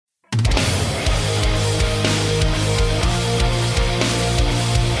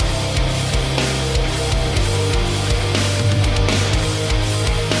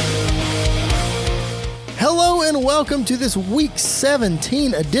welcome to this Week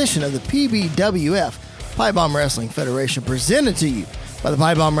 17 edition of the PBWF, Pipe Bomb Wrestling Federation, presented to you by the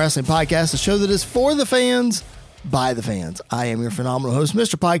Pipe Bomb Wrestling Podcast, a show that is for the fans, by the fans. I am your phenomenal host,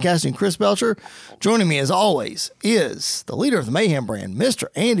 Mr. Podcasting, Chris Belcher. Joining me, as always, is the leader of the Mayhem brand, Mr.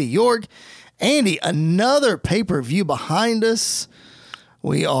 Andy York. Andy, another pay-per-view behind us.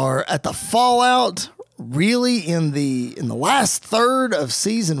 We are at the fallout, really in the last third of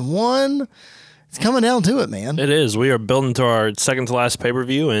season 1. It's coming down to it, man. It is. We are building to our second to last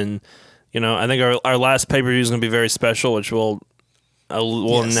pay-per-view, and I think our last pay-per-view is going to be very special, which we'll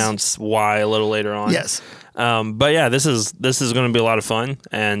announce why a little later on. Yes. But yeah, this is going to be a lot of fun,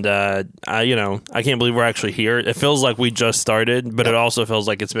 and I can't believe we're actually here. It feels like we just started, but it also feels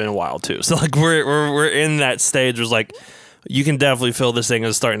like it's been a while too. So like we're in that stage where it's like you can definitely feel this thing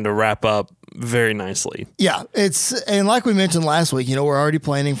is starting to wrap up very nicely. Yeah, and like we mentioned last week, we're already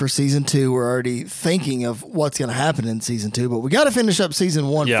planning for season 2. We're already thinking of what's going to happen in season 2, but we got to finish up season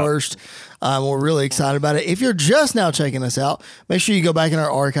 1 first. We're really excited about it. If you're just now checking us out, make sure you go back in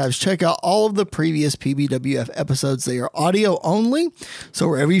our archives, check out all of the previous PBWF episodes. They are audio only. So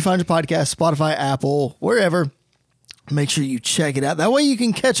wherever you find your podcast, Spotify, Apple, wherever, make sure you check it out. That way you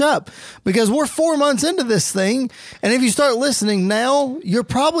can catch up, because we're 4 months into this thing. And if you start listening now, you're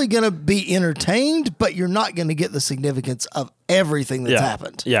probably going to be entertained, but you're not going to get the significance of everything that's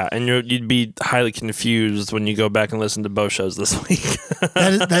happened. Yeah, and you'd be highly confused when you go back and listen to both shows this week.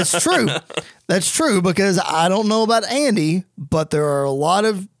 That's true. That's true, because I don't know about Andy, but there are a lot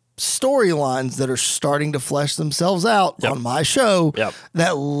of storylines that are starting to flesh themselves out on my show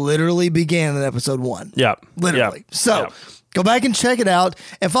that literally began in episode 1. Literally. So go back and check it out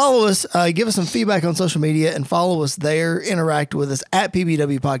and follow us. Give us some feedback on social media and follow us there. Interact with us at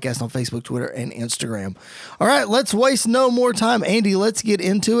PBW Podcast on Facebook, Twitter, and Instagram. All right, let's waste no more time. Andy, let's get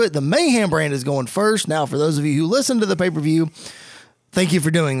into it. The Mayhem brand is going first. Now, for those of you who listen to the pay-per-view, thank you for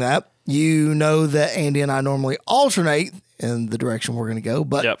doing that. You know that Andy and I normally alternate in the direction we're going to go,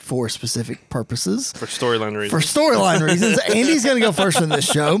 but for specific purposes. For storyline reasons. Andy's going to go first in this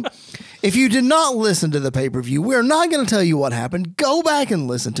show. If you did not listen to the pay-per-view, we're not going to tell you what happened. Go back and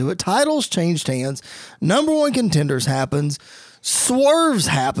listen to it. Titles changed hands. Number 1 contenders happens. Swerves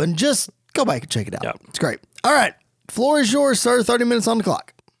happen. Just go back and check it out. It's great. All right. Floor is yours, sir. 30 minutes on the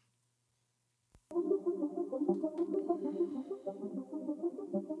clock.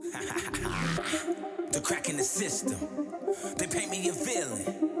 The crack in the system. They paint me a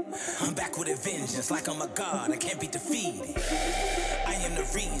villain. I'm back with a vengeance, like I'm a god, I can't be defeated. I am the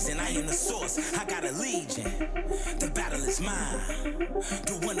reason, I am the source, I got a legion. The battle is mine,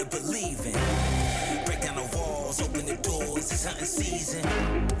 the one to believe in. Break down the walls, open the doors, it's hunting season.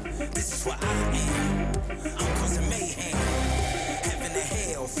 This is what I am, I'm causing mayhem. Heaven to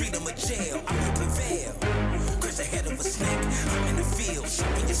hell, freedom or jail, I will prevail. Crush the head of a snake, I'm in the field,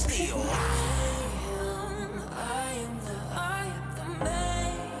 sharpen your steel.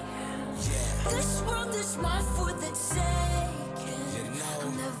 This world is mine for the taking.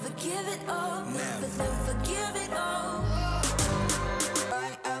 I'll never give it up. Never give it up.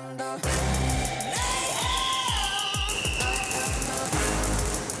 I am the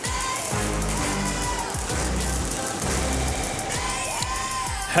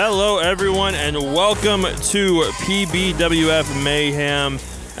Hello, everyone, and welcome to PBWF Mayhem.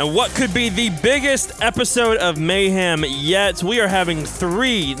 And what could be the biggest episode of Mayhem yet? We are having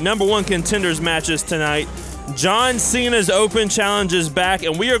 3 number 1 contenders matches tonight. John Cena's Open Challenge is back,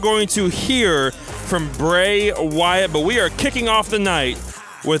 and we are going to hear from Bray Wyatt. But we are kicking off the night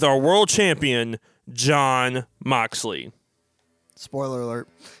with our world champion, Jon Moxley. Spoiler alert.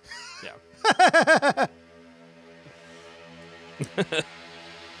 Yeah.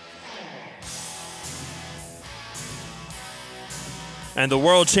 And the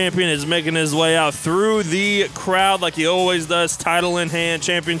world champion is making his way out through the crowd like he always does, title in hand,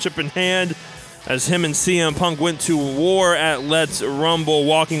 championship in hand, as him and CM Punk went to war at Let's Rumble,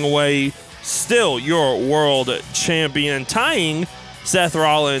 walking away still your world champion, tying Seth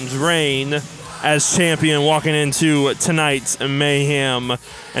Rollins' reign as champion, walking into tonight's Mayhem.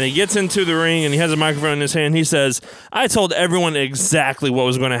 And he gets into the ring and he has a microphone in his hand. He says, I told everyone exactly what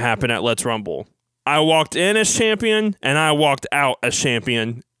was going to happen at Let's Rumble. I walked in as champion, and I walked out as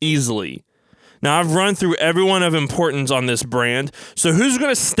champion easily. Now, I've run through everyone of importance on this brand, so who's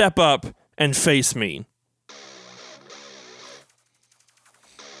going to step up and face me?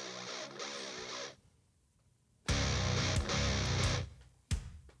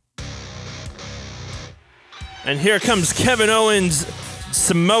 And here comes Kevin Owens,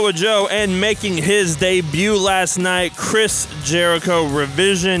 Samoa Joe, and making his debut last night, Chris Jericho.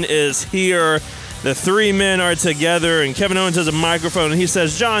 Revision is here. The three men are together, and Kevin Owens has a microphone, and he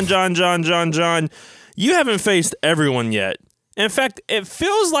says, John, you haven't faced everyone yet. In fact, it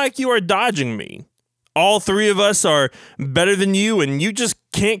feels like you are dodging me. All three of us are better than you, and you just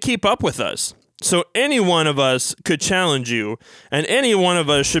can't keep up with us. So any one of us could challenge you, and any one of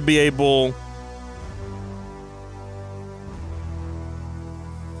us should be able...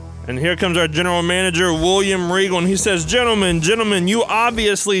 And here comes our general manager, William Regal, and he says, Gentlemen, you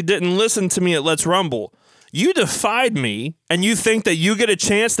obviously didn't listen to me at Let's Rumble. You defied me, and you think that you get a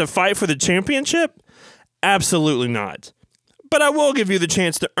chance to fight for the championship? Absolutely not. But I will give you the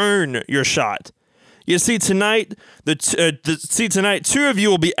chance to earn your shot. You see, tonight, two of you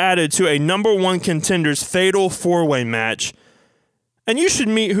will be added to a number one contender's fatal four-way match, and you should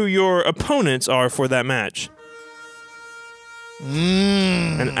meet who your opponents are for that match.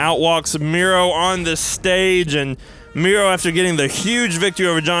 And out walks Miro on the stage, and Miro, after getting the huge victory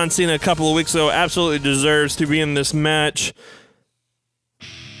over John Cena a couple of weeks ago, absolutely deserves to be in this match.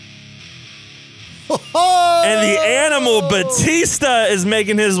 And the animal Batista is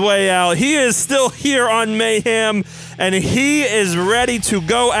making his way out. He is still here on Mayhem, and he is ready to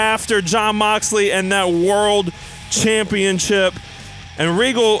go after Jon Moxley and that world championship. And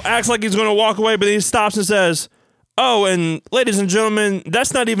Regal acts like he's going to walk away, but he stops and says, oh, and ladies and gentlemen,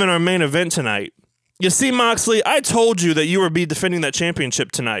 that's not even our main event tonight. You see, Moxley, I told you that you would be defending that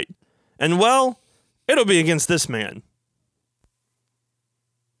championship tonight. And, well, it'll be against this man.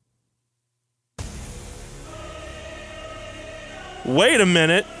 Wait a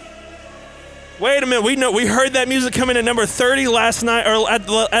minute. We heard that music coming at number 30 last night, or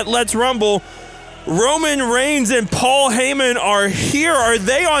at Let's Rumble. Roman Reigns and Paul Heyman are here. Are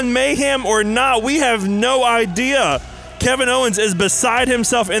they on Mayhem or not? We have no idea. Kevin Owens is beside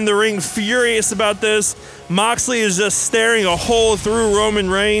himself in the ring, furious about this. Moxley is just staring a hole through Roman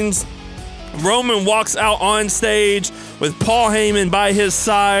Reigns. Roman walks out on stage with Paul Heyman by his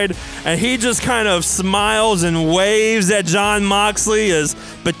side, and he just kind of smiles and waves at Jon Moxley as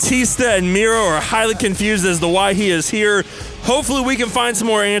Batista and Miro are highly confused as to why he is here. Hopefully we can find some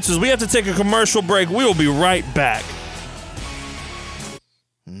more answers. We have to take a commercial break. We will be right back.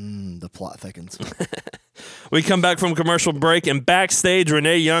 The plot thickens. We come back from commercial break, and backstage,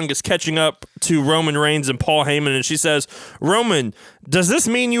 Renee Young is catching up to Roman Reigns and Paul Heyman, and she says, Roman, does this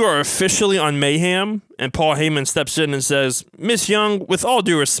mean you are officially on Mayhem? And Paul Heyman steps in and says, Miss Young, with all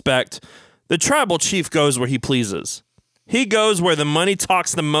due respect, the tribal chief goes where he pleases. He goes where the money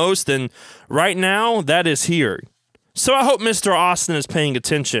talks the most, and right now, that is here. So I hope Mr. Austin is paying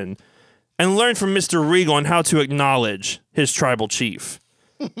attention and learn from Mr. Regal on how to acknowledge his tribal chief.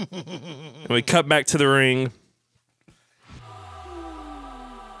 And we cut back to the ring.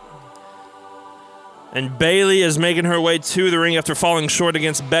 And Bayley is making her way to the ring after falling short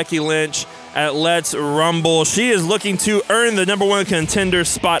against Becky Lynch at Let's Rumble. She is looking to earn the number one contender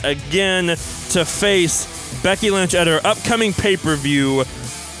spot again to face Becky Lynch at her upcoming pay-per-view.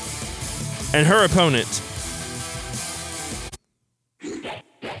 And her opponent,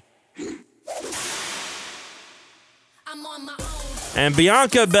 and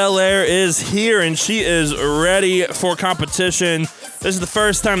Bianca Belair is here, and she is ready for competition. This is the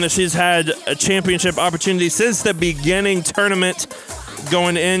first time that she's had a championship opportunity since the beginning tournament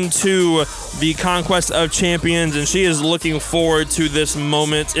going into the Conquest of Champions, and she is looking forward to this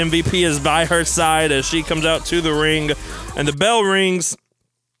moment. MVP is by her side as she comes out to the ring, and the bell rings,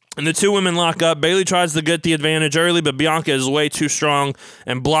 and the two women lock up. Bayley tries to get the advantage early, but Bianca is way too strong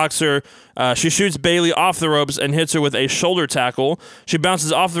and blocks her. She shoots Bayley off the ropes and hits her with a shoulder tackle. She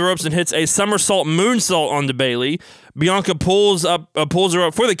bounces off the ropes and hits a somersault moonsault onto Bayley. Bianca pulls her up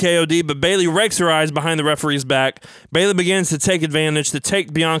for the KOD, but Bayley rakes her eyes behind the referee's back. Bayley begins to take advantage to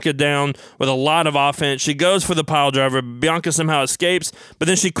take Bianca down with a lot of offense. She goes for the pile driver. Bianca somehow escapes, but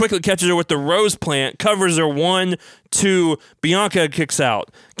then she quickly catches her with the rose plant, covers her 1, 2. Bianca kicks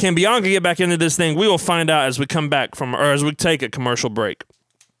out. Can Bianca get back into this thing? We will find out as we take a commercial break.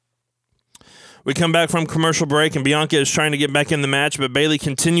 We come back from commercial break, and Bianca is trying to get back in the match, but Bayley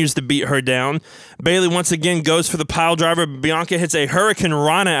continues to beat her down. Bayley once again goes for the pile driver, but Bianca hits a Hurricane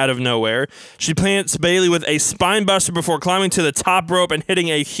Rana out of nowhere. She plants Bayley with a spine buster before climbing to the top rope and hitting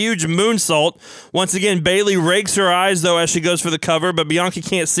a huge moonsault. Once again, Bayley rakes her eyes, though, as she goes for the cover, but Bianca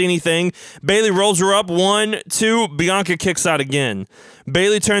can't see anything. Bayley rolls her up, 1, 2. Bianca kicks out again.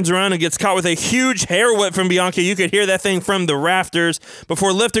 Bayley turns around and gets caught with a huge hair whip from Bianca. You could hear that thing from the rafters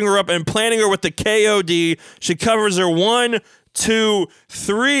before lifting her up and planting her with the KOD. She covers her 1, 2,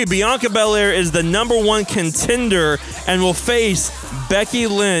 3. Bianca Belair is the number one contender and will face Becky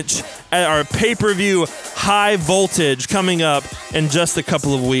Lynch at our pay-per-view High Voltage coming up in just a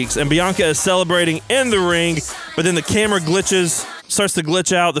couple of weeks. And Bianca is celebrating in the ring, but then the camera starts to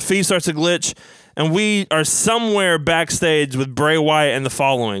glitch out, the feed starts to glitch, and we are somewhere backstage with Bray Wyatt and the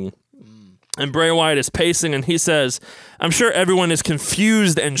following. And Bray Wyatt is pacing, and he says, "I'm sure everyone is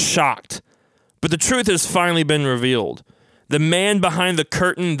confused and shocked, but the truth has finally been revealed. The man behind the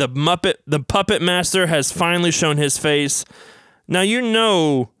curtain, the puppet master, has finally shown his face. Now you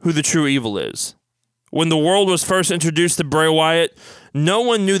know who the true evil is. When the world was first introduced to Bray Wyatt, no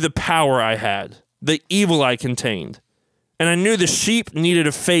one knew the power I had, the evil I contained. And I knew the sheep needed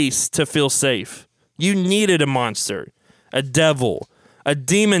a face to feel safe. You needed a monster, a devil, a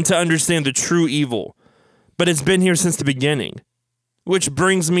demon to understand the true evil. But it's been here since the beginning. Which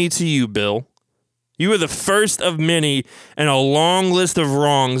brings me to you, Bill. You are the first of many in a long list of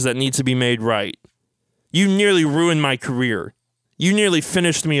wrongs that need to be made right. You nearly ruined my career. You nearly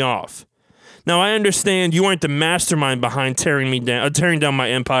finished me off. Now I understand you aren't the mastermind behind tearing down my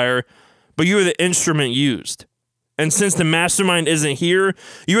empire, but you are the instrument used. And since the mastermind isn't here,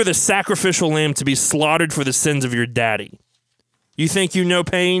 you are the sacrificial lamb to be slaughtered for the sins of your daddy. You think you know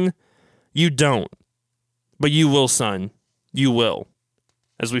pain? You don't. But you will, son. You will."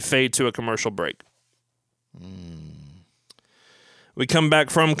 As we fade to a commercial break. We come back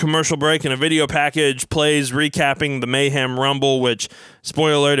from commercial break and a video package plays recapping the Mayhem Rumble, which,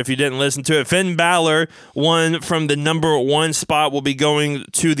 spoiler alert if you didn't listen to it, Finn Balor won from the number 1 spot, will be going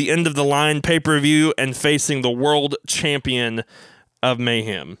to the end of the line pay-per-view and facing the world champion of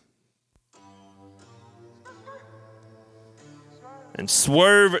Mayhem. And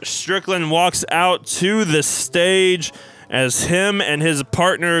Swerve Strickland walks out to the stage as him and his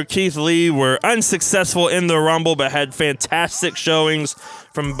partner Keith Lee were unsuccessful in the Rumble but had fantastic showings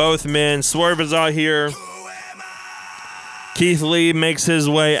from both men. Swerve is out here. Keith Lee makes his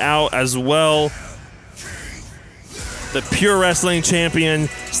way out as well. The Pure Wrestling champion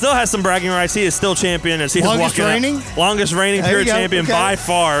still has some bragging rights. He is still champion as he is walking out. Longest reigning Pure champion by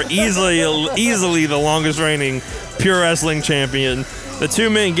far. Easily the longest reigning Pure Wrestling champion. The two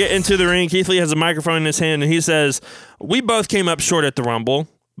men get into the ring. Keith Lee has a microphone in his hand, and he says, "We both came up short at the Rumble,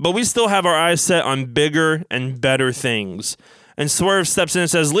 but we still have our eyes set on bigger and better things." And Swerve steps in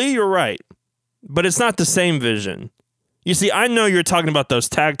and says, "Lee, you're right, but it's not the same vision. You see, I know you're talking about those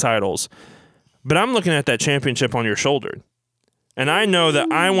tag titles, but I'm looking at that championship on your shoulder. And I know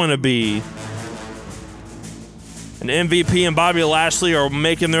that I want to be..." And MVP and Bobby Lashley are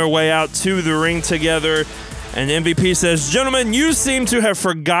making their way out to the ring together. And MVP says, "Gentlemen, you seem to have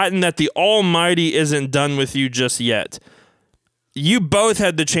forgotten that the Almighty isn't done with you just yet. You both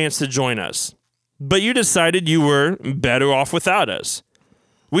had the chance to join us, but you decided you were better off without us.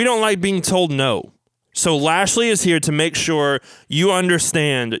 We don't like being told no. So Lashley is here to make sure you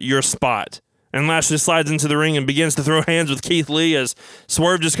understand your spot." And Lashley slides into the ring and begins to throw hands with Keith Lee as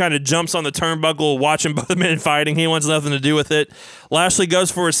Swerve just kind of jumps on the turnbuckle watching both men fighting. He wants nothing to do with it. Lashley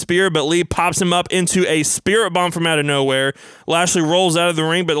goes for a spear, but Lee pops him up into a spirit bomb from out of nowhere. Lashley rolls out of the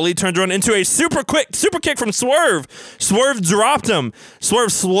ring, but Lee turns around into a super kick from Swerve. Swerve dropped him.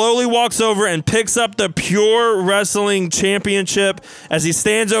 Swerve slowly walks over and picks up the Pure Wrestling Championship. As he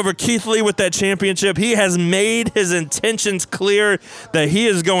stands over Keith Lee with that championship, he has made his intentions clear that he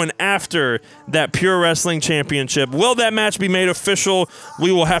is going after that Pure Wrestling Championship. Will that match be made official?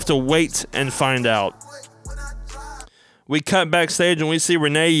 We will have to wait and find out. We cut backstage and we see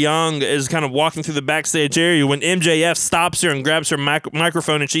Renee Young is kind of walking through the backstage area when MJF stops her and grabs her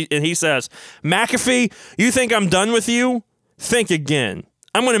microphone and he says, "McAfee, you think I'm done with you? Think again.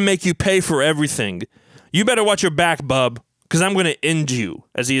 I'm going to make you pay for everything. You better watch your back, bub, because I'm going to end you,"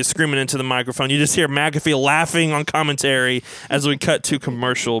 as he is screaming into the microphone. You just hear McAfee laughing on commentary as we cut to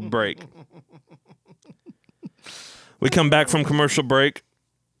commercial break. We come back from commercial break.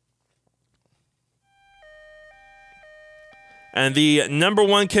 And the number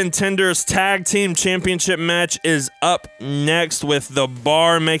 1 contenders tag team championship match is up next with The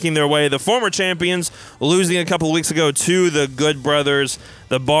Bar making their way. The former champions losing a couple of weeks ago to the Good Brothers.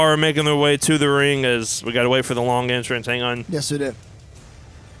 The Bar making their way to the ring as we got to wait for the long entrance. Hang on. Yes, we did.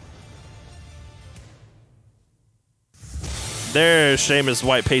 There's Sheamus'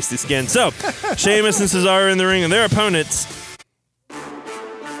 white pasty skin. So, Sheamus and Cesaro in the ring and their opponents.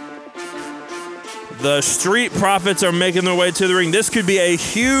 The Street Profits are making their way to the ring. This could be a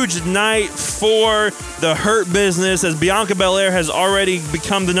huge night for the Hurt Business as Bianca Belair has already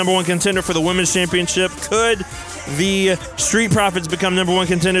become the number 1 contender for the Women's Championship. Could the Street Profits become number 1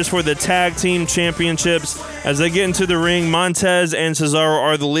 contenders for the Tag Team Championships As they get into the ring, Montez and Cesaro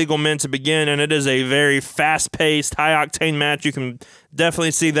are the legal men to begin, and it is a very fast-paced, high-octane match. You can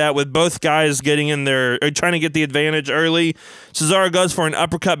definitely see that with both guys getting in there, trying to get the advantage early. Cesaro goes for an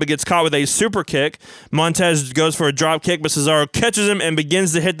uppercut but gets caught with a super kick. Montez goes for a drop kick, but Cesaro catches him and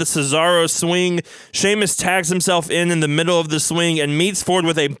begins to hit the Cesaro swing. Sheamus tags himself in the middle of the swing and meets Ford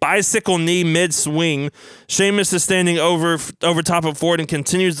with a bicycle knee mid-swing. Sheamus is standing over top of Ford and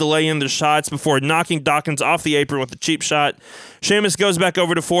continues to lay in the shots before knocking Dawkins off the apron with a cheap shot. Sheamus goes back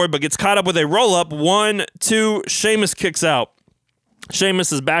over to Ford but gets caught up with a roll-up. 1, 2, Sheamus kicks out.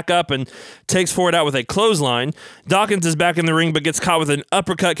 Sheamus is back up and takes Ford out with a clothesline. Dawkins is back in the ring but gets caught with an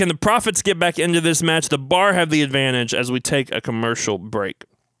uppercut. Can the Profits get back into this match? The Bar have the advantage as we take a commercial break.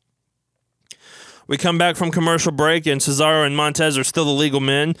 We come back from commercial break, and Cesaro and Montez are still the legal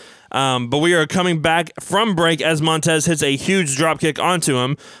men. But we are coming back from break as Montez hits a huge dropkick onto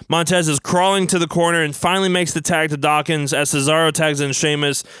him. Montez is crawling to the corner and finally makes the tag to Dawkins as Cesaro tags in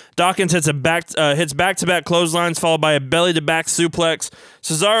Sheamus. Dawkins hits back-to-back clotheslines followed by a belly-to-back suplex.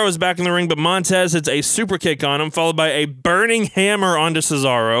 Cesaro is back in the ring, but Montez hits a super kick on him followed by a burning hammer onto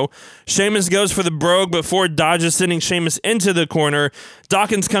Cesaro. Sheamus goes for the brogue, but Ford dodges, sending Sheamus into the corner.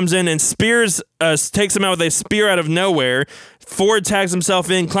 Dawkins comes in and takes him out with a spear out of nowhere. Ford tags himself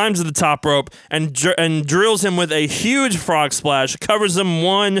in, climbs to the top rope, and drills him with a huge frog splash. Covers him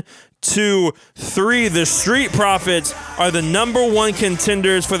 1, 2, 3. The Street Profits are the number 1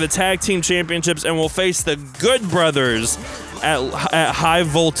 contenders for the tag team championships and will face the Good Brothers at High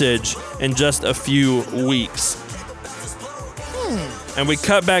Voltage in just a few weeks. And we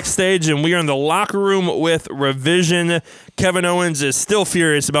cut backstage, and we are in the locker room with Revision. Kevin Owens is still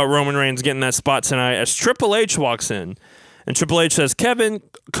furious about Roman Reigns getting that spot tonight as Triple H walks in. And Triple H says, Kevin,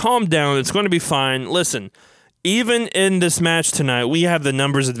 calm down. It's going to be fine. Listen, even in this match tonight, we have the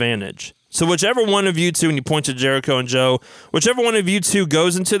numbers advantage. So whichever one of you two, and you point to Jericho and Joe, whichever one of you two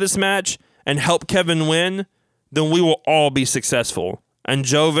goes into this match and help Kevin win, then we will all be successful. And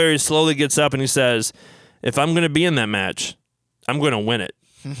Joe very slowly gets up and he says, if I'm going to be in that match, I'm going to win it.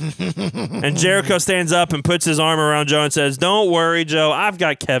 And Jericho stands up and puts his arm around Joe and says, don't worry, Joe, I've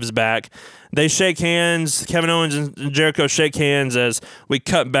got Kev's back. They shake hands. Kevin Owens and Jericho shake hands as we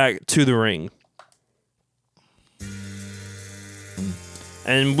cut back to the ring.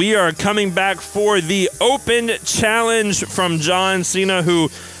 And we are coming back for the open challenge from John Cena, who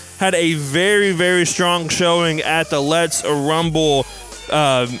had a very, very strong showing at the Let's Rumble,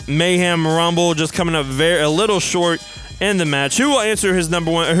 Mayhem Rumble, just coming up a little short in the match. Who will answer his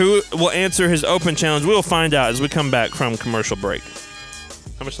who will answer his open challenge? We will find out as we come back from commercial break.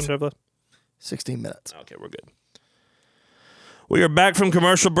 How much time do we have left? 16 minutes. Okay, we're good. We are back from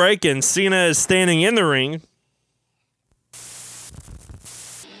commercial break, and Cena is standing in the ring.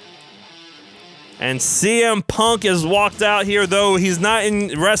 And CM Punk has walked out here, though he's not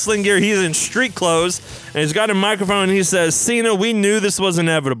in wrestling gear. He's in street clothes, and he's got a microphone, and he says, Cena, we knew this was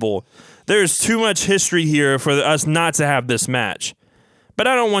inevitable. There's too much history here for us not to have this match. But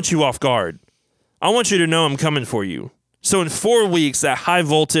I don't want you off guard. I want you to know I'm coming for you. So in 4 weeks at High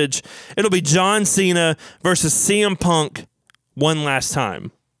Voltage, it'll be John Cena versus CM Punk one last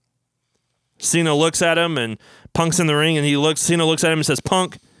time. Cena looks at him, and Punk's in the ring, and Cena looks at him and says,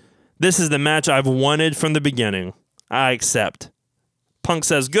 Punk, this is the match I've wanted from the beginning. I accept. Punk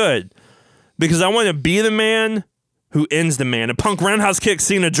says, good, because I want to be the man who ends the man. And Punk roundhouse kicks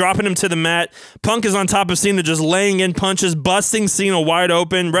Cena, dropping him to the mat. Punk is on top of Cena, just laying in punches, busting Cena wide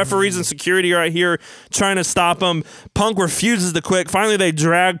open. Referees and security right here trying to stop him. Punk refuses to quit. Finally, they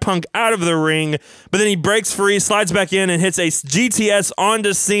drag Punk out of the ring, but then he breaks free, slides back in, and hits a GTS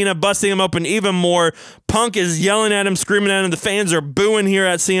onto Cena, busting him open even more. Punk is yelling at him, screaming at him. The fans are booing here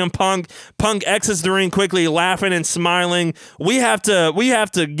at CM Punk. Punk exits the ring quickly, laughing and smiling. We have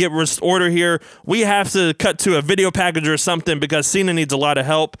to get order here. We have to cut to a video package or something because Cena needs a lot of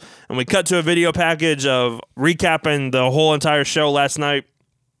help. And we cut to a video package of recapping the whole entire show last night.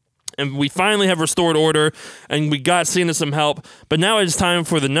 And we finally have restored order, and we got Cena some help. But now it's time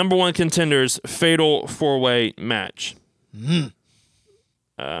for the number 1 contenders fatal 4-way match.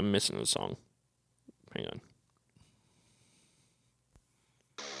 I'm missing the song. Hang on.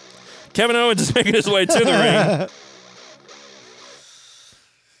 Kevin Owens is making his way to the ring.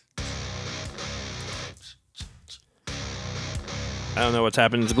 I don't know what's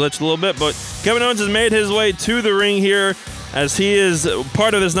happened. It's glitched a little bit, but Kevin Owens has made his way to the ring here as he is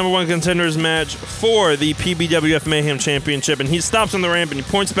part of this number 1 contenders match for the PBWF Mayhem Championship. And he stops on the ramp and he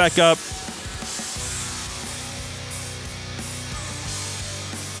points back up.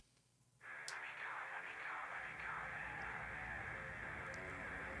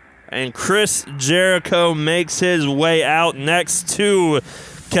 and Chris Jericho makes his way out next to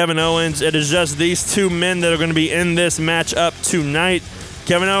Kevin Owens. It is just these two men that are going to be in this matchup tonight.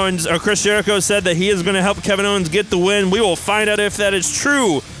 Chris Jericho said that he is going to help Kevin Owens get the win. We will find out if that is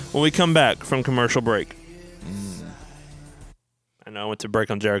true when we come back from commercial break. I know I went to break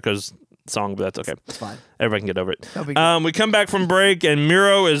on Jericho's song, but that's okay. It's fine. Everybody can get over it. We come back from break, and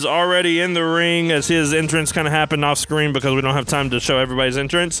Miro is already in the ring as his entrance kind of happened off screen because we don't have time to show everybody's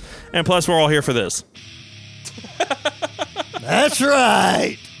entrance. And plus, we're all here for this. That's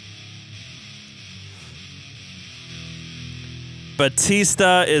right.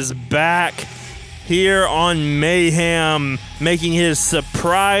 Batista is back here on Mayhem, making his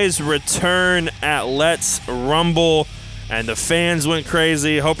surprise return at Let's Rumble. And the fans went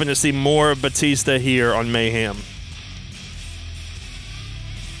crazy, hoping to see more of Batista here on Mayhem.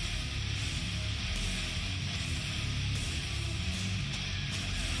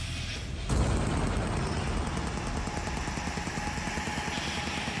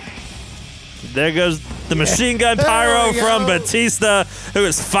 There goes the machine gun pyro from Batista, who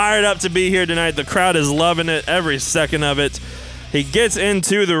is fired up to be here tonight. The crowd is loving it, every second of it. He gets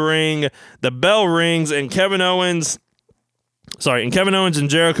into the ring, the bell rings, and Kevin Owens and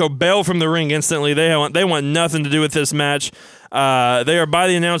Jericho bail from the ring instantly. They want nothing to do with this match. They are by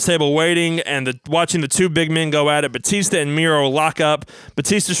the announce table waiting and watching the two big men go at it. Batista and Miro lock up.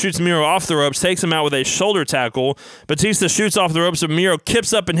 Batista shoots Miro off the ropes, takes him out with a shoulder tackle. Batista shoots off the ropes, but Miro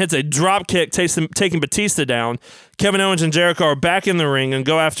kips up and hits a drop kick, taking Batista down. Kevin Owens and Jericho are back in the ring and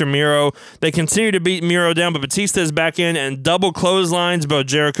go after Miro. They continue to beat Miro down, but Batista is back in and double clotheslines both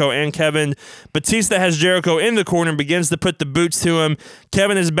Jericho and Kevin. Batista has Jericho in the corner and begins to put the boots to him.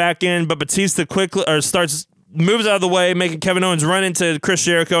 Kevin is back in, but Batista moves out of the way, making Kevin Owens run into Chris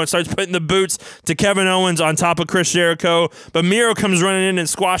Jericho and starts putting the boots to Kevin Owens on top of Chris Jericho. But Miro comes running in and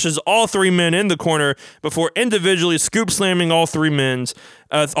squashes all three men in the corner before individually scoop slamming all three men.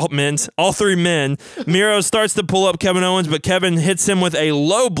 Miro starts to pull up Kevin Owens, but Kevin hits him with a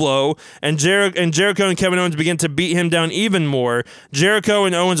low blow, and Jericho and Kevin Owens begin to beat him down even more. Jericho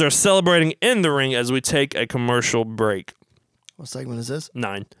and Owens are celebrating in the ring as we take a commercial break. What segment is this?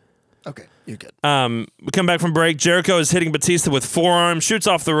 9. Okay, you're good. We come back from break. Jericho is hitting Batista with forearms, shoots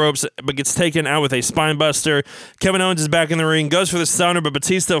off the ropes, but gets taken out with a spine buster. Kevin Owens is back in the ring, goes for the stunner, but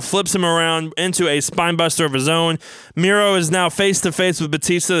Batista flips him around into a spine buster of his own. Miro is now face to face with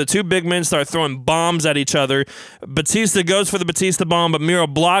Batista. The two big men start throwing bombs at each other. Batista goes for the Batista bomb, but Miro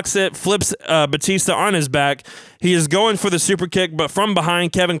blocks it, flips Batista on his back. He is going for the super kick, but from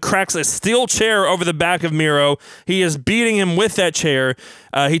behind, Kevin cracks a steel chair over the back of Miro. He is beating him with that chair.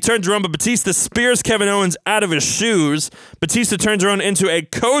 He turns around, but Batista spears Kevin Owens out of his shoes. Batista turns around into a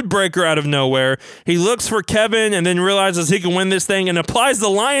code breaker out of nowhere. He looks for Kevin and then realizes he can win this thing and applies the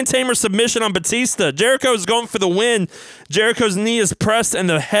Lion Tamer submission on Batista. Jericho is going for the win. Jericho's knee is pressed in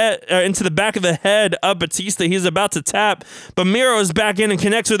into the back of the head of Batista. He's about to tap, but Miro is back in and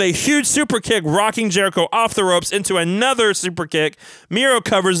connects with a huge super kick, rocking Jericho off the ropes into another super kick. Miro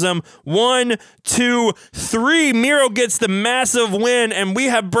covers them. 1, 2, 3. Miro gets the massive win, and we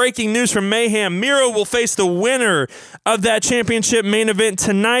have breaking news from Mayhem. Miro will face the winner of that championship main event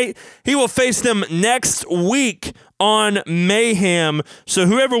tonight. He will face them next week on Mayhem. So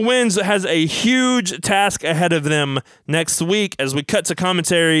whoever wins has a huge task ahead of them next week. As we cut to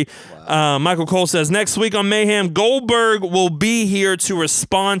commentary, Michael Cole says, next week on Mayhem, Goldberg will be here to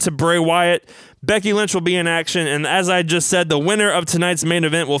respond to Bray Wyatt. Becky Lynch will be in action, and as I just said, the winner of tonight's main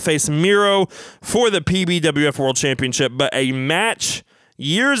event will face Miro for the PBWF World Championship. But a match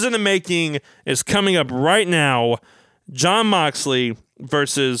years in the making is coming up right now. Jon Moxley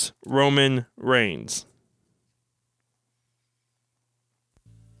versus Roman Reigns.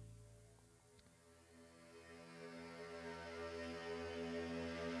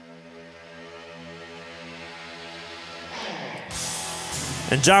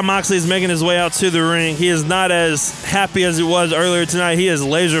 And Jon Moxley is making his way out to the ring. He is not as happy as he was earlier tonight. He is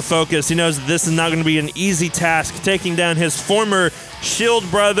laser focused. He knows that this is not going to be an easy task, taking down his former Shield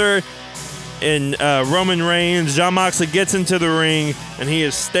brother in Roman Reigns. Jon Moxley gets into the ring, and he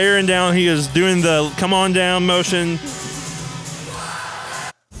is staring down. He is doing the come on down motion.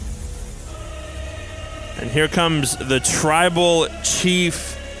 And here comes the Tribal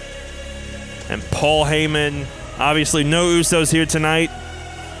Chief and Paul Heyman. Obviously, no Usos here tonight.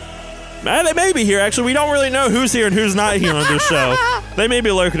 They may be here, actually. We don't really know who's here and who's not here on this show. They may be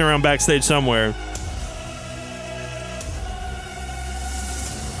lurking around backstage somewhere.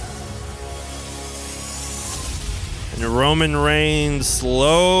 And Roman Reigns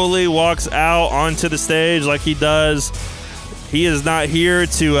slowly walks out onto the stage like he does He is not here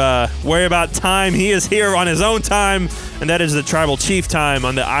to worry about time. He is here on his own time, and that is the Tribal Chief time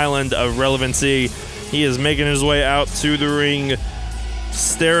on the island of relevancy. He is making his way out to the ring,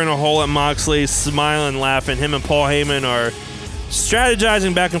 staring a hole at Moxley, smiling, laughing. Him and Paul Heyman are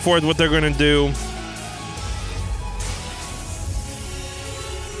strategizing back and forth what they're going to do.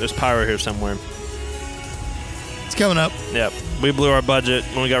 There's pyro here somewhere. It's coming up. Yep. We blew our budget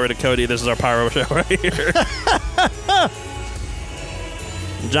when we got rid of Cody. This is our pyro show right here.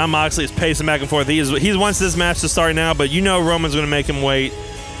 Jon Moxley is pacing back and forth. He wants this match to start now, but you know Roman's going to make him wait.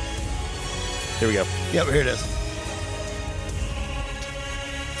 Here we go. Yep, here it is.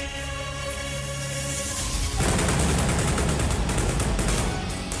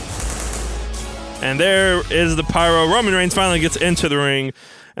 And there is the pyro. Roman Reigns finally gets into the ring,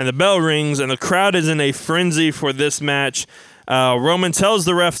 and the bell rings, and the crowd is in a frenzy for this match. Roman tells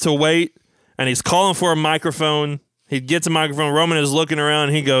the ref to wait, and he's calling for a microphone. He gets a microphone. Roman is looking around,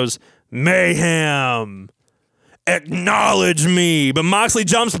 and he goes, "Mayhem, acknowledge me." But Moxley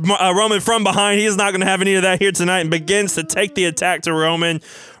jumps Roman from behind. He is not going to have any of that here tonight and begins to take the attack to Roman.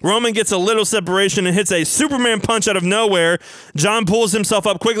 Roman gets a little separation and hits a Superman punch out of nowhere. John pulls himself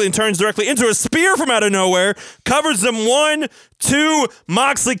up quickly and turns directly into a spear from out of nowhere. Covers them 1, 2.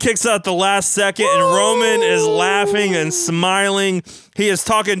 Moxley kicks out the last second, and Roman is laughing and smiling. He is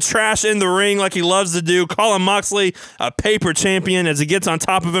talking trash in the ring like he loves to do, calling Moxley a paper champion as he gets on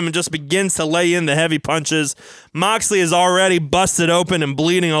top of him and just begins to lay in the heavy punches. Moxley is already busted open and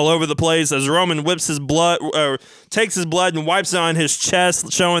bleeding all over the place as Roman whips his blood, takes his blood and wipes it on his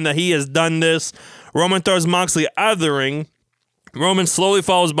chest, showing that he has done this. Roman throws Moxley out of the ring. Roman slowly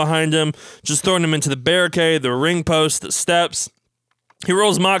follows behind him, just throwing him into the barricade, the ring post, the steps. He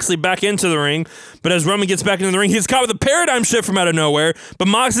rolls Moxley back into the ring, but as Roman gets back into the ring, he's caught with a paradigm shift from out of nowhere, but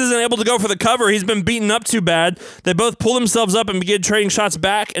Moxley isn't able to go for the cover. He's been beaten up too bad. They both pull themselves up and begin trading shots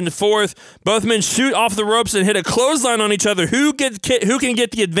back and forth. Both men shoot off the ropes and hit a clothesline on each other. Who can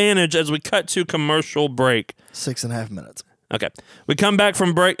get the advantage as we cut to commercial break? 6.5 minutes. Okay. We come back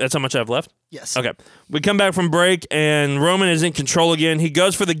from break. That's how much I have left? Yes. Okay. We come back from break, and Roman is in control again. He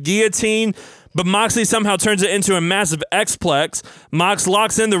goes for the guillotine, but Moxley somehow turns it into a massive X-Plex. Mox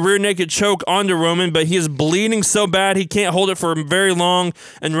locks in the rear naked choke onto Roman, but he is bleeding so bad he can't hold it for very long,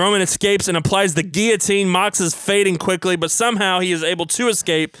 and Roman escapes and applies the guillotine. Mox is fading quickly, but somehow he is able to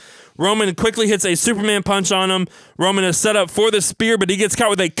escape. Roman quickly hits a Superman punch on him. Roman is set up for the spear, but he gets caught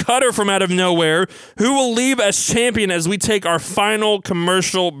with a cutter from out of nowhere. Who will leave as champion as we take our final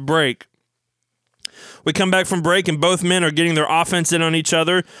commercial break? We come back from break, and both men are getting their offense in on each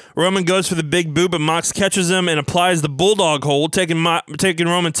other. Roman goes for the big boot, but Mox catches him and applies the bulldog hold, taking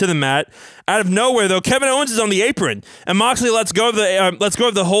Roman to the mat. Out of nowhere, though, Kevin Owens is on the apron, and Moxley lets go of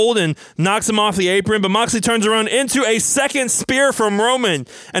the hold and knocks him off the apron. But Moxley turns around into a second spear from Roman,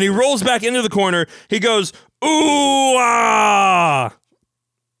 and he rolls back into the corner. He goes, "Ooh ah!"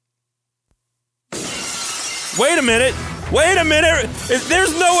 Wait a minute.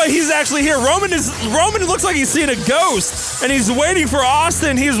 There's no way he's actually here. Roman looks like he's seeing a ghost, and he's waiting for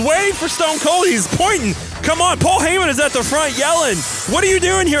Austin. He's waiting for Stone Cold. He's pointing. Come on, Paul Heyman is at the front yelling, "What are you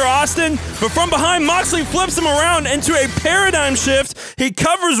doing here, Austin?" But from behind, Moxley flips him around into a paradigm shift. He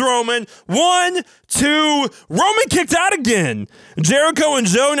covers Roman. 1, 2. Roman kicked out again. Jericho and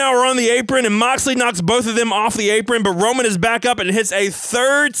Joe now are on the apron, and Moxley knocks both of them off the apron, but Roman is back up and hits a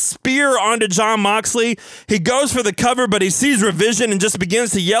third spear onto Jon Moxley. He goes for the cover, but he sees Revision and just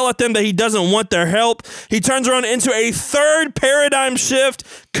begins to yell at them that he doesn't want their help. He turns around into a third paradigm shift,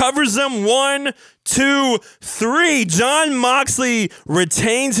 covers them. 1, 2, 3. Jon Moxley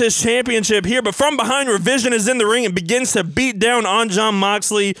retains his championship here, but from behind, Revision is in the ring and begins to beat down on Jon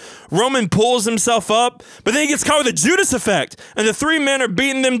Moxley. Roman pulls himself up, but then he gets caught with a Judas effect, and the three men are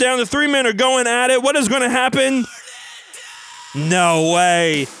beating them down. The three men are going at it. What is going to happen? No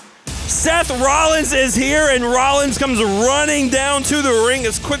way. Seth Rollins is here, and Rollins comes running down to the ring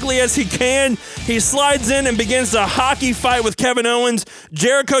as quickly as he can. He slides in and begins a hockey fight with Kevin Owens.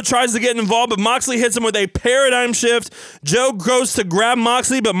 Jericho tries to get involved, but Moxley hits him with a paradigm shift. Joe goes to grab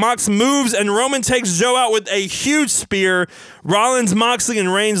Moxley, but Mox moves, and Roman takes Joe out with a huge spear. Rollins, Moxley,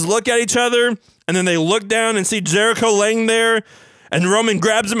 and Reigns look at each other, and then they look down and see Jericho laying there. And Roman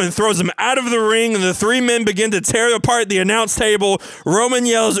grabs him and throws him out of the ring, and the three men begin to tear apart the announce table. Roman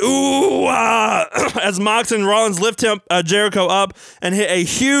yells, "Ooh, ah," as Mox and Rollins lift Jericho up and hit a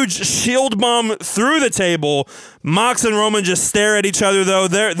huge shield bomb through the table. Mox and Roman just stare at each other, though.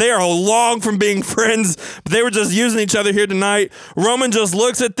 They are long from being friends. They were just using each other here tonight. Roman just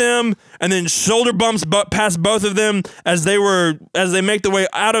looks at them and then shoulder bumps past both of them as they make the way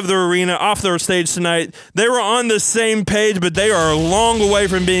out of the arena, off their stage tonight. They were on the same page, but they are long away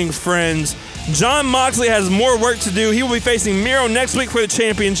from being friends. Jon Moxley has more work to do. He will be facing Miro next week for the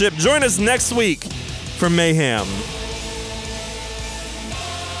championship. Join us next week for Mayhem.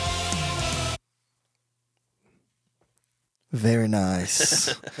 Very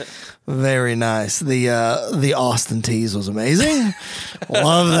nice. Very nice. The Austin tease was amazing.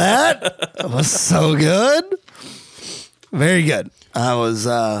 Love that. It was so good. Very good. I was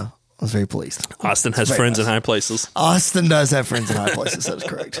very pleased. Austin has friends in high places. Austin does have friends in high places. That is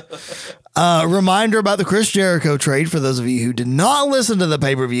correct. Reminder about the Chris Jericho trade for those of you who did not listen to the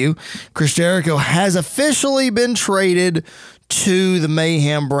pay-per-view. Chris Jericho has officially been traded to the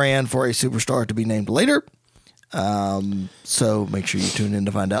Mayhem brand for a superstar to be named later. So make sure you tune in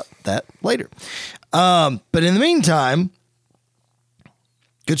to find out that later. But in the meantime,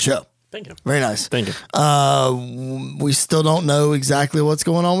 good show. Thank you. Very nice. Thank you. We still don't know exactly what's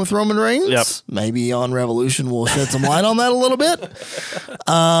going on with Roman Reigns. Yep. Maybe on Revolution we'll shed some light on that a little bit.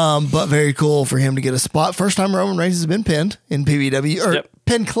 But very cool for him to get a spot. First time Roman Reigns has been pinned in PBW, or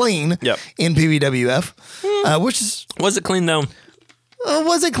pinned clean in PBWF, which is... Was it clean, though?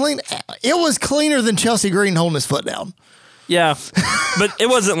 Was it clean? It was cleaner than Chelsea Green holding his foot down. Yeah, but it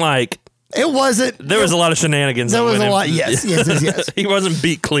wasn't like... It wasn't. There was a lot of shenanigans. There was a lot. Yes. He wasn't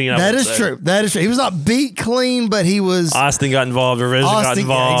beat clean. That is true. That is true. He was not beat clean, but he was. Austin got involved. Revision got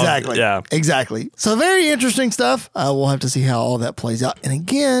involved. Exactly. Yeah. Exactly. So very interesting stuff. We'll have to see how all that plays out. And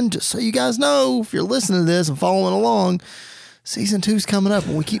again, just so you guys know, if you're listening to this and following along, Season 2's coming up,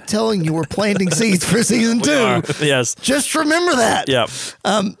 and we keep telling you we're planting seeds for Season 2. Yes. Just remember that. Yep.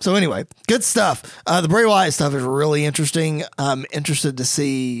 So anyway, good stuff. The Bray Wyatt stuff is really interesting. I'm interested to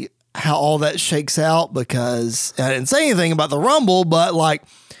see how all that shakes out, because I didn't say anything about the Rumble, but like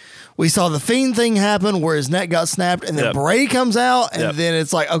we saw the Fiend thing happen where his neck got snapped, and then Bray comes out, and then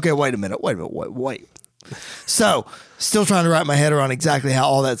it's like, okay, wait a minute. So still trying to wrap my head around exactly how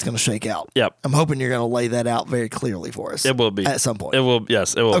all that's going to shake out. Yep. I'm hoping you're going to lay that out very clearly for us. It will be. At some point. It will.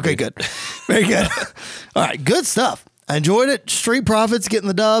 Yes, it will. Okay, good. Very good. All right, good stuff. I enjoyed it. Street Profits getting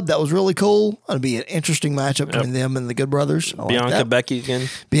the dub. That was really cool. It'll be an interesting matchup between them and the Good Brothers. Bianca Becky again.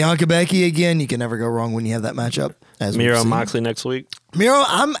 Bianca Becky again. You can never go wrong when you have that matchup. Miro Moxley next week. Miro,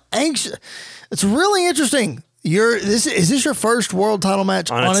 I'm anxious. It's really interesting. Is this your first world title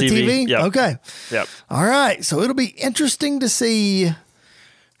match on a TV? Yep. Okay. Yep. All right. So it'll be interesting to see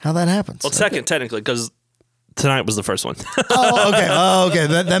how that happens. Well, second technically, because tonight was the first one. Okay.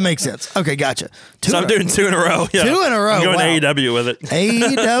 That makes sense. Okay, gotcha. I'm doing 2 in a row. Yeah. 2 in a row. I'm going AEW with it.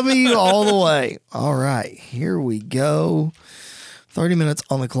 AEW all the way. All right, here we go. 30 minutes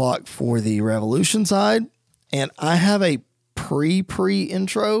on the clock for the Revolution side, and I have a pre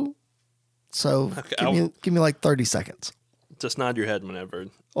intro. So give me like 30 seconds. Just nod your head whenever.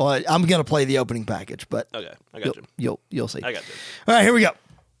 Well, I'm gonna play the opening package, but okay, I got you. You'll see. I got you. All right, here we go.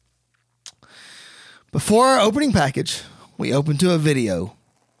 Before our opening package, we open to a video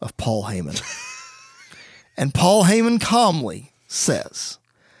of Paul Heyman. And Paul Heyman calmly says,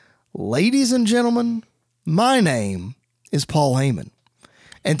 "Ladies and gentlemen, my name is Paul Heyman.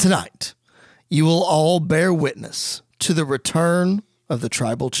 And tonight, you will all bear witness to the return of the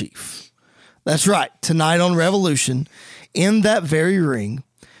Tribal Chief." That's right. Tonight on Revolution, in that very ring,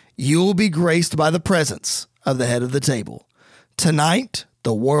 you will be graced by the presence of the head of the table. Tonight,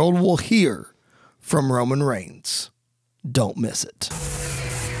 the world will hear from Roman Reigns. Don't miss it.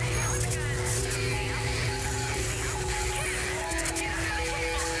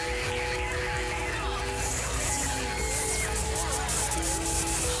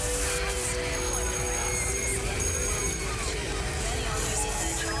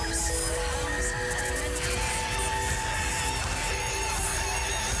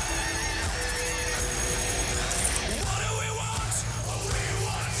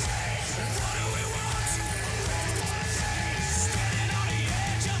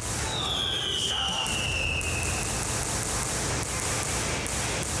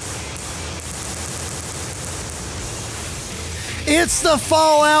 It's the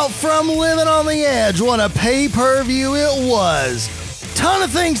fallout from Living on the Edge. What a pay-per-view it was. Ton of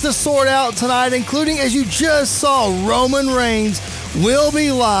things to sort out tonight, including, as you just saw, Roman Reigns will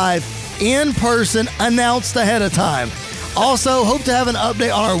be live in person, announced ahead of time. Also, hope to have an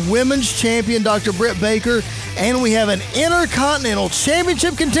update on our women's champion, Dr. Britt Baker, and we have an Intercontinental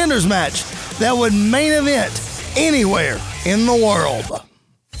Championship Contenders match that would main event anywhere in the world.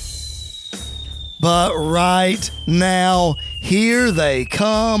 But right now, here they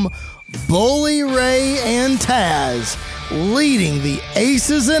come, Bully Ray and Taz leading the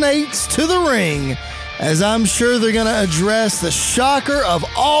Aces and Eights to the ring, as I'm sure they're going to address the shocker of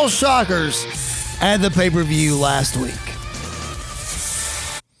all shockers at the pay-per-view last week.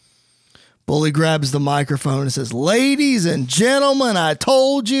 Bully grabs the microphone and says, "Ladies and gentlemen, I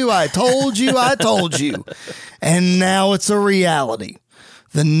told you, I told you, I told you." And now it's a reality.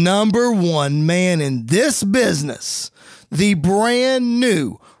 The number one man in this business, the brand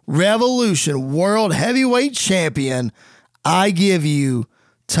new Revolution World Heavyweight Champion, I give you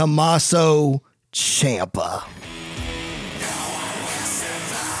Tommaso Ciampa.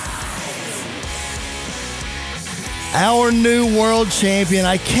 Our new world champion.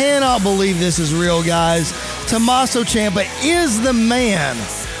 I cannot believe this is real, guys. Tommaso Ciampa is the man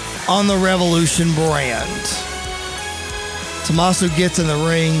on the Revolution brand. Tommaso gets in the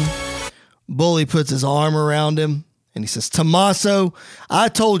ring. Bully puts his arm around him and he says, "Tommaso, I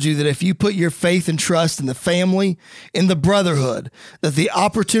told you that if you put your faith and trust in the family, in the brotherhood, that the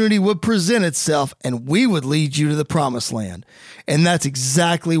opportunity would present itself and we would lead you to the promised land. And that's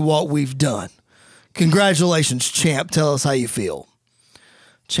exactly what we've done. Congratulations, champ. Tell us how you feel."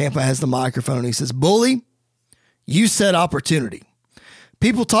 Ciampa has the microphone and he says, "Bully, you said opportunity.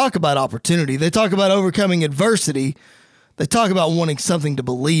 People talk about opportunity. They talk about overcoming adversity. They talk about wanting something to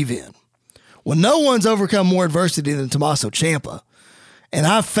believe in. Well, no one's overcome more adversity than Tommaso Ciampa. And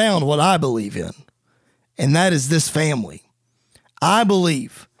I've found what I believe in. And that is this family. I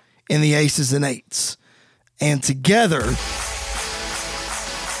believe in the Aces and Eights. And together..."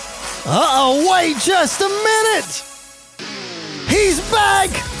 Wait just a minute. He's back.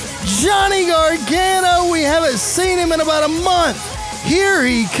 Johnny Gargano. We haven't seen him in about a month. Here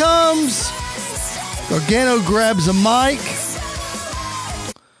he comes. Gargano grabs a mic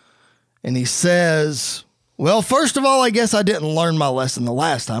and he says, "Well, first of all, I guess I didn't learn my lesson the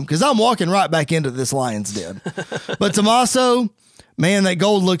last time because I'm walking right back into this lion's den. But Tommaso, man, that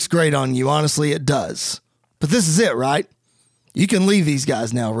gold looks great on you. Honestly, it does. But this is it, right? You can leave these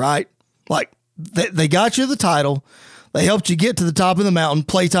guys now, right? Like, they got you the title. They helped you get to the top of the mountain.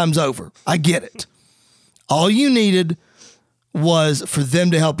 Playtime's over. I get it. All you needed was for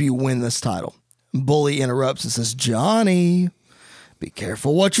them to help you win this title." Bully interrupts and says, "Johnny, be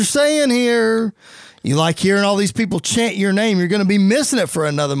careful what you're saying here. You like hearing all these people chant your name. You're going to be missing it for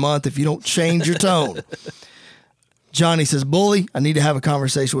another month if you don't change your tone." Johnny says, "Bully, I need to have a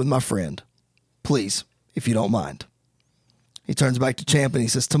conversation with my friend. Please, if you don't mind." He turns back to Ciampa and he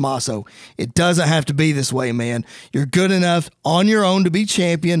says, "Tommaso, it doesn't have to be this way, man. You're good enough on your own to be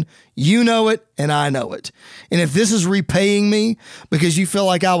champion. You know it, and I know it. And if this is repaying me because you feel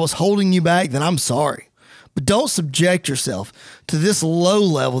like I was holding you back, then I'm sorry. But don't subject yourself to this low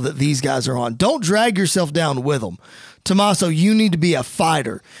level that these guys are on. Don't drag yourself down with them. Tommaso, you need to be a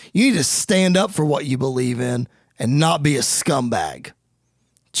fighter. You need to stand up for what you believe in and not be a scumbag."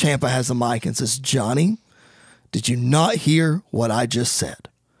 Ciampa has the mic and says, "Johnny, did you not hear what I just said?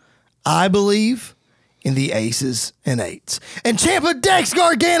 I believe in the Aces and Eights." And Ciampa decks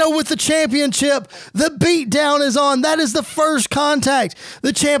Gargano with the championship. The beatdown is on. That is the first contact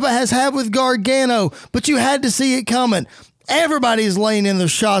that Ciampa has had with Gargano, but you had to see it coming. Everybody is laying in their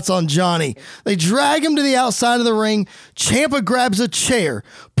shots on Johnny. They drag him to the outside of the ring. Ciampa grabs a chair,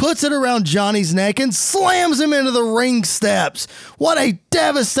 puts it around Johnny's neck, and slams him into the ring steps. What a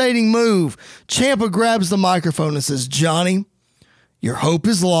devastating move. Ciampa grabs the microphone and says, "Johnny, your hope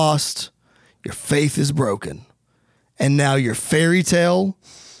is lost. Your faith is broken. And now your fairy tale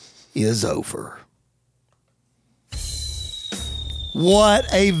is over." What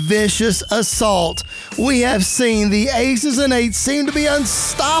a vicious assault. We have seen the Aces and Eights seem to be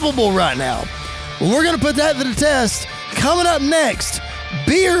unstoppable right now. Well, we're going to put that to the test. Coming up next,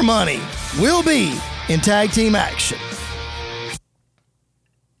 Beer Money will be in tag team action.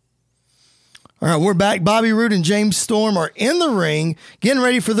 All right, we're back. Bobby Roode and James Storm are in the ring, getting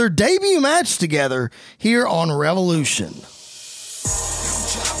ready for their debut match together here on Revolution.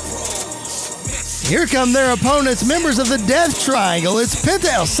 Here come their opponents, members of the Death Triangle. It's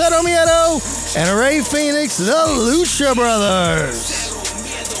Penta El Zero Miedo and Rey Fénix, the Lucha Brothers.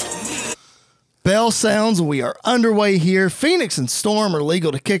 Bell sounds. We are underway here. Phoenix and Storm are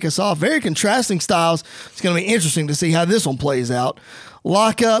legal to kick us off. Very contrasting styles. It's going to be interesting to see how this one plays out.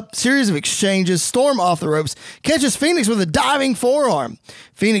 Lock up, series of exchanges. Storm off the ropes, catches Phoenix with a diving forearm.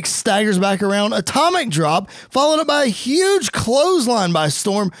 Phoenix staggers back around, atomic drop, followed up by a huge clothesline by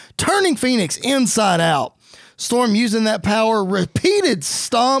Storm, turning Phoenix inside out. Storm using that power, repeated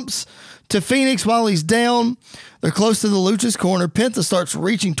stomps to Phoenix while he's down. They're close to the Lucha's corner. Penta starts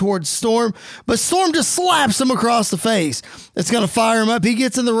reaching towards Storm, but Storm just slaps him across the face. It's going to fire him up. He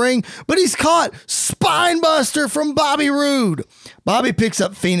gets in the ring, but he's caught. Spinebuster from Bobby Roode. Bobby picks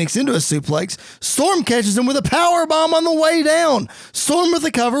up Phoenix into a suplex. Storm catches him with a power bomb on the way down. Storm with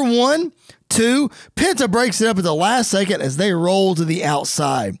the cover. 1, 2. Penta breaks it up at the last second as they roll to the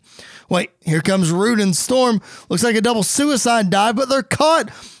outside. Wait, here comes Roode and Storm. Looks like a double suicide dive, but they're caught.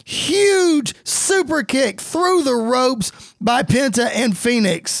 Huge super kick through the ropes by Penta and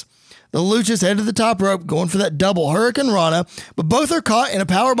Phoenix. The Luchas head to the top rope, going for that double Hurricane Rana, but both are caught in a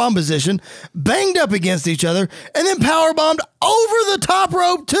powerbomb position, banged up against each other, and then powerbombed over the top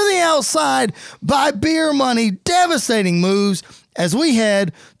rope to the outside by Beer Money. Devastating moves as we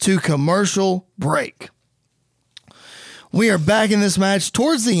head to commercial break. We are back in this match.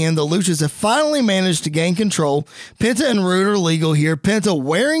 Towards the end, the Luchas have finally managed to gain control. Penta and Roode are legal here. Penta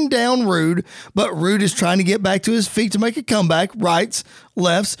wearing down Roode, but Roode is trying to get back to his feet to make a comeback. Rights,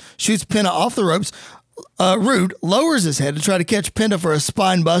 lefts, shoots Penta off the ropes. Roode lowers his head to try to catch Penta for a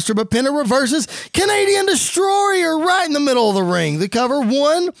spine buster, but Penta reverses Canadian Destroyer right in the middle of the ring. The cover.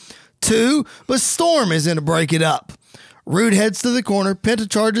 1, 2, but Storm is in to break it up. Roode heads to the corner. Penta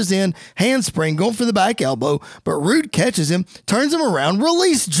charges in, handspring, going for the back elbow, but Roode catches him, turns him around,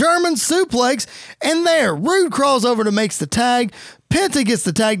 release German suplex, and there, Roode crawls over to makes the tag. Penta gets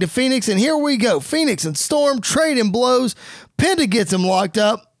the tag to Phoenix, and here we go. Phoenix and Storm trading blows. Penta gets him locked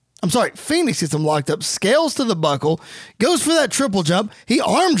up. Phoenix gets him locked up, scales to the buckle, goes for that triple jump. He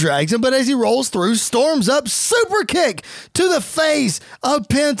arm drags him, but as he rolls through, Storms up, super kick to the face of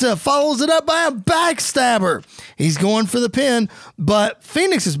Penta, follows it up by a backstabber. He's going for the pin, but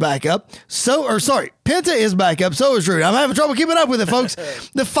Phoenix is back up. Penta is back up, so is Roode. I'm having trouble keeping up with it, folks.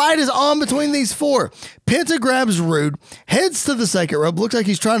 The fight is on between these four. Penta grabs Roode, heads to the second rope. Looks like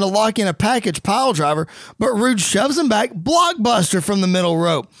he's trying to lock in a package pile driver, but Roode shoves him back. Blockbuster from the middle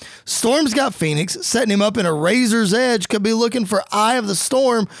rope. Storm's got Phoenix, setting him up in a razor's edge. Could be looking for Eye of the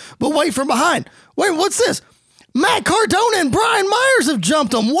Storm, but wait from behind. Wait, what's this? Matt Cardona and Brian Myers have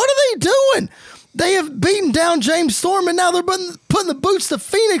jumped him. What are they doing? They have beaten down James Storm, and now they're putting the boots to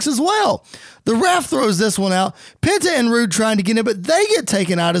Phoenix as well. The ref throws this one out. Penta and Roode trying to get in, but they get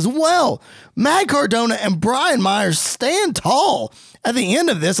taken out as well. Matt Cardona and Brian Myers stand tall. At the end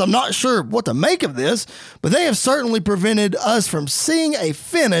of this, I'm not sure what to make of this, but they have certainly prevented us from seeing a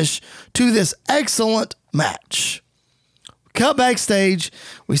finish to this excellent match. Cut backstage,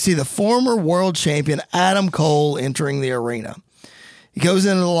 we see the former world champion Adam Cole entering the arena. He goes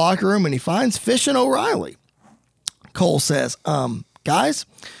into the locker room and he finds Fish and O'Reilly. Cole says, guys,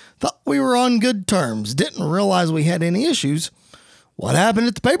 thought we were on good terms. Didn't realize we had any issues. What happened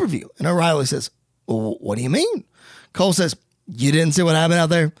at the pay-per-view? And O'Reilly says, well, what do you mean? Cole says, you didn't see what happened out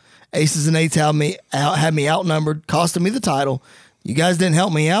there? Aces and Eights had me outnumbered, costing me the title. You guys didn't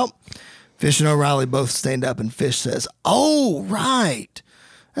help me out? Fish and O'Reilly both stand up and Fish says, oh, right.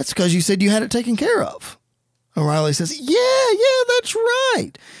 That's because you said you had it taken care of. O'Reilly says, yeah, that's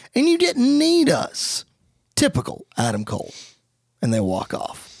right. And you didn't need us. Typical Adam Cole. And they walk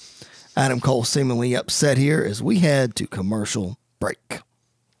off. Adam Cole seemingly upset here as we head to commercial break.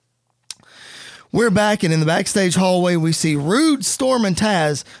 We're back, and in the backstage hallway, we see Roode, Storm, and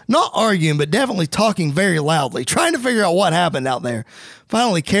Taz not arguing, but definitely talking very loudly, trying to figure out what happened out there.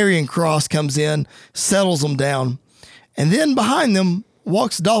 Finally, Karrion Kross comes in, settles them down, and then behind them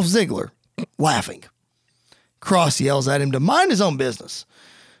walks Dolph Ziggler, laughing. Kross yells at him to mind his own business,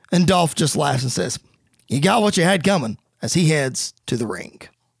 and Dolph just laughs and says, you got what you had coming, as he heads to the ring.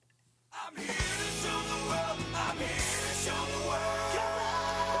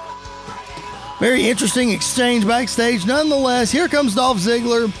 Very interesting exchange backstage. Nonetheless, here comes Dolph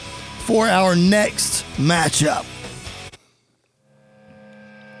Ziggler for our next matchup.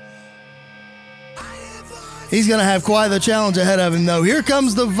 He's going to have quite the challenge ahead of him, though. Here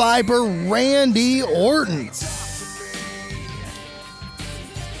comes the Viper, Randy Orton.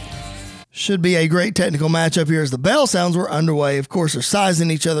 Should be a great technical matchup here as the bell sounds were underway. Of course, they're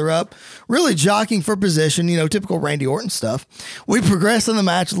sizing each other up, really jockeying for position, typical Randy Orton stuff. We progress in the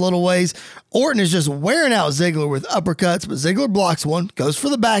match a little ways. Orton is just wearing out Ziggler with uppercuts, but Ziggler blocks one, goes for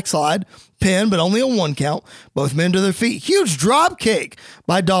the backslide, pin, but only a 1 count. Both men to their feet. Huge drop kick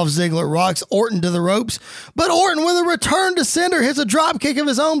by Dolph Ziggler rocks Orton to the ropes, but Orton with a return to sender hits a drop kick of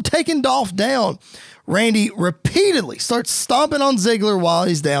his own, taking Dolph down. Randy repeatedly starts stomping on Ziggler while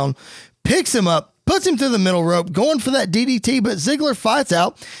he's down, picks him up, puts him through the middle rope, going for that DDT, but Ziggler fights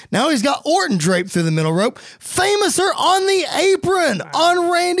out. Now he's got Orton draped through the middle rope. Famouser on the apron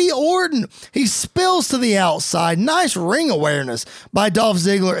on Randy Orton. He spills to the outside. Nice ring awareness by Dolph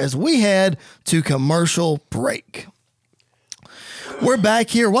Ziggler as we head to commercial break. We're back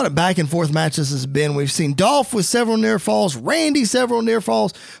here. What a back and forth match this has been. We've seen Dolph with several near falls, Randy several near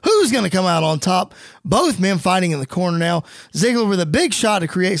falls. Who's going to come out on top? Both men fighting in the corner now. Ziggler with a big shot to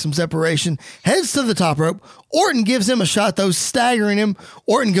create some separation, heads to the top rope. Orton gives him a shot, though, staggering him.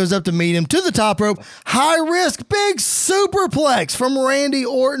 Orton goes up to meet him to the top rope. High risk, big superplex from Randy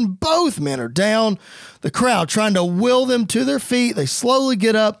Orton. Both men are down. The crowd trying to will them to their feet. They slowly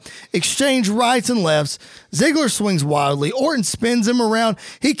get up, exchange rights and lefts. Ziggler swings wildly. Orton spins him around.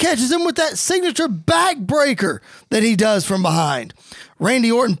 He catches him with that signature backbreaker that he does from behind.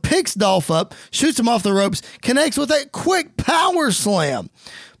 Randy Orton picks Dolph up, shoots him off the ropes, connects with that quick power slam.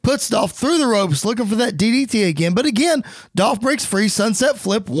 Puts Dolph through the ropes, looking for that DDT again. But again, Dolph breaks free. Sunset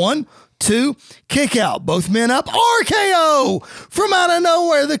flip. 1, 2, kick out. Both men up. RKO from out of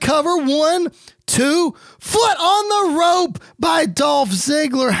nowhere. The cover. 1, 2, foot on the rope by Dolph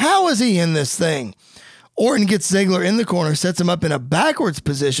Ziggler. How is he in this thing? Orton gets Ziggler in the corner, sets him up in a backwards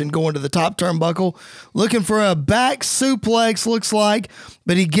position, going to the top turnbuckle, looking for a back suplex, looks like,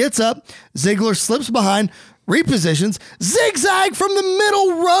 but he gets up. Ziggler slips behind, repositions, zigzag from the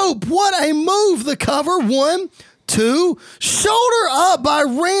middle rope. What a move. The cover. 1, 2, shoulder up by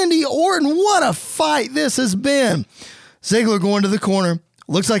Randy Orton. What a fight this has been. Ziggler going to the corner.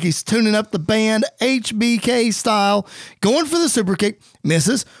 Looks like he's tuning up the band HBK style. Going for the super kick.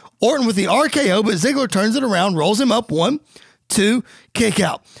 Misses. Orton with the RKO, but Ziggler turns it around, rolls him up. 1, 2, kick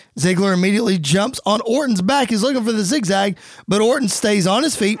out. Ziggler immediately jumps on Orton's back. He's looking for the zigzag, but Orton stays on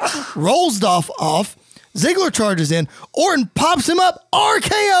his feet, rolls Dolph off. Ziggler charges in. Orton pops him up.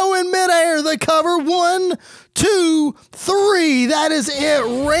 RKO in midair. The cover. 1, 2, 3. That is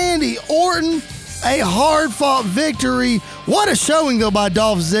it. Randy Orton, a hard-fought victory. What a showing, though, by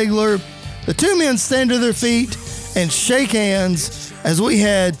Dolph Ziggler. The two men stand to their feet and shake hands as we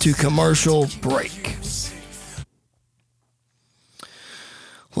head to commercial break.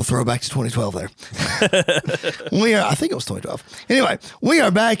 We'll throw back to 2012 there. I think it was 2012. Anyway, we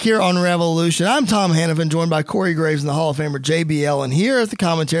are back here on Revolution. I'm Tom Hannafin, joined by Corey Graves and the Hall of Famer JBL. And here at the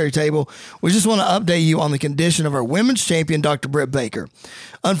commentary table, we just want to update you on the condition of our women's champion, Dr. Britt Baker.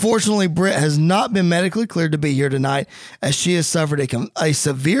 Unfortunately, Britt has not been medically cleared to be here tonight as she has suffered a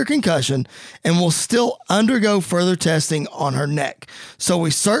severe concussion and will still undergo further testing on her neck. So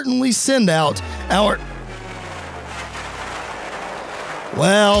we certainly send out our...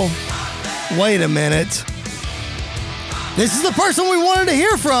 Well, wait a minute. This is the person we wanted to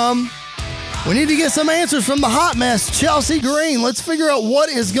hear from. We need to get some answers from the hot mess, Chelsea Green. Let's figure out what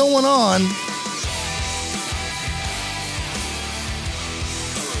is going on.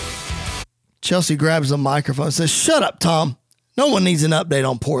 Chelsea grabs the microphone and says, "Shut up, Tom. No one needs an update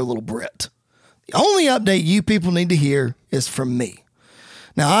on poor little Britt. The only update you people need to hear is from me."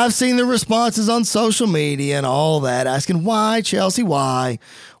 Now, I've seen the responses on social media and all that, asking, why, Chelsea, why?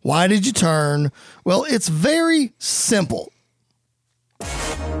 Why did you turn? Well, it's very simple. Wait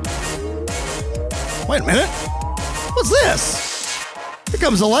a minute. What's this? Here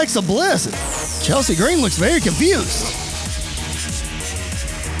comes Alexa Bliss. And Chelsea Green looks very confused.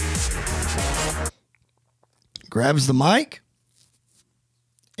 Grabs the mic.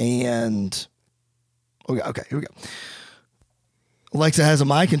 And, okay, here we go. Alexa has a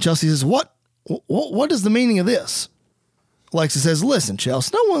mic, and Chelsea says, what is the meaning of this? Alexa says, "Listen,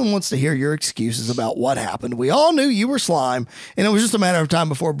 Chelsea, no one wants to hear your excuses about what happened. We all knew you were slime, and it was just a matter of time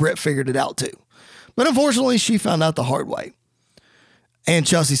before Britt figured it out too. But unfortunately, she found out the hard way." And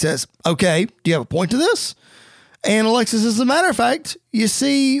Chelsea says, "Okay, do you have a point to this?" And Alexa says, "As a matter of fact, you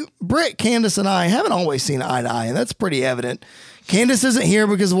see, Britt, Candace, and I haven't always seen eye to eye, and that's pretty evident. Candace isn't here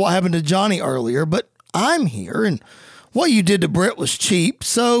because of what happened to Johnny earlier, but I'm here, and what you did to Britt was cheap,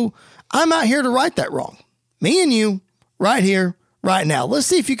 so I'm out here to right that wrong. Me and you, right here, right now. Let's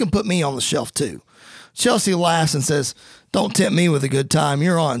see if you can put me on the shelf too." Chelsea laughs and says, "Don't tempt me with a good time.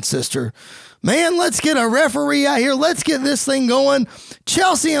 You're on, sister. Man, let's get a referee out here. Let's get this thing going.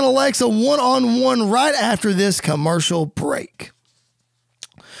 Chelsea and Alexa one-on-one right after this commercial break.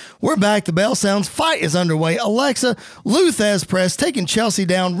 We're back. The bell sounds. Fight is underway. Alexa, Lou Thesz press, taking Chelsea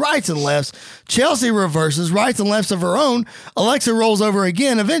down rights and lefts. Chelsea reverses rights and lefts of her own. Alexa rolls over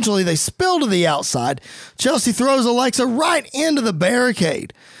again. Eventually, they spill to the outside. Chelsea throws Alexa right into the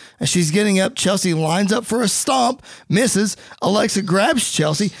barricade. As she's getting up, Chelsea lines up for a stomp, misses. Alexa grabs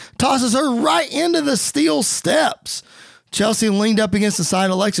Chelsea, tosses her right into the steel steps. Chelsea leaned up against the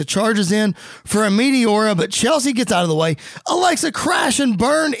side. Alexa charges in for a Meteora, but Chelsea gets out of the way. Alexa crash and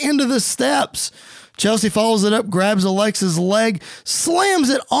burn into the steps. Chelsea follows it up, grabs Alexa's leg, slams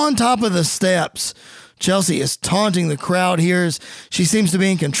it on top of the steps. Chelsea is taunting the crowd here as she seems to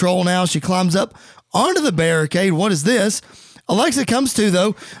be in control now. She climbs up onto the barricade. What is this? Alexa comes to,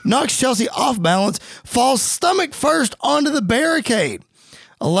 though, knocks Chelsea off balance, falls stomach first onto the barricade.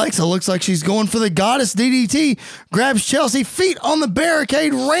 Alexa looks like she's going for the goddess DDT, grabs Chelsea, feet on the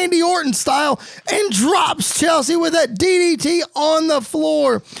barricade, Randy Orton style, and drops Chelsea with that DDT on the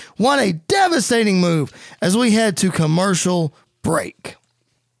floor. What a devastating move as we head to commercial break.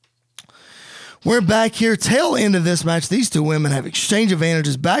 We're back here, tail end of this match. These two women have exchange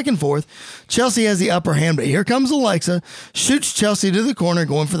advantages back and forth. Chelsea has the upper hand, but here comes Alexa, shoots Chelsea to the corner,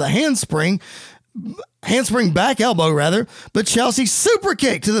 going for the handspring back elbow rather, but Chelsea super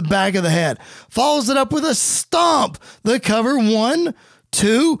kick to the back of the head, follows it up with a stomp. The cover, 1,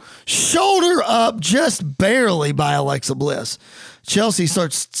 2, shoulder up just barely by Alexa Bliss. Chelsea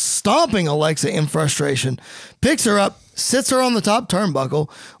starts stomping Alexa in frustration, picks her up, sits her on the top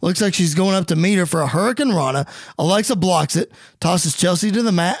turnbuckle. Looks like she's going up to meet her for a Hurricane Rana. Alexa blocks it, tosses Chelsea to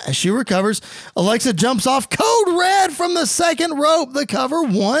the mat as she recovers. Alexa jumps off, code red from the second rope. The cover,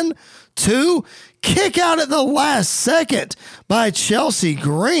 1, 2, kick out at the last second by Chelsea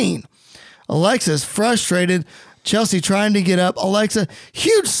Green. Alexa's frustrated. Chelsea trying to get up. Alexa,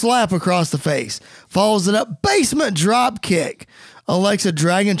 huge slap across the face. Follows it up, basement drop kick. Alexa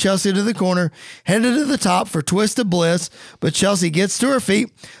dragging Chelsea to the corner, headed to the top for Twisted Bliss, but Chelsea gets to her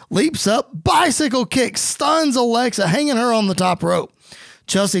feet, leaps up, bicycle kick, stuns Alexa, hanging her on the top rope.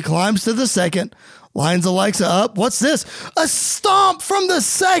 Chelsea climbs to the second, lines Alexa up. What's this? A stomp from the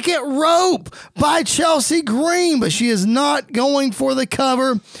second rope by Chelsea Green, but she is not going for the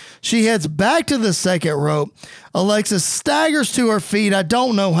cover. She heads back to the second rope. Alexa staggers to her feet. I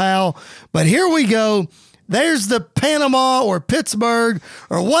don't know how, but here we go. There's the Panama or Pittsburgh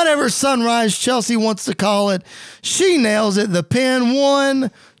or whatever sunrise Chelsea wants to call it. She nails it. The pin,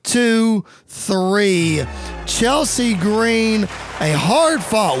 1, 2, 3. Chelsea Green, a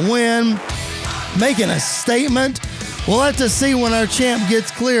hard-fought win, making a statement. We'll have to see when our champ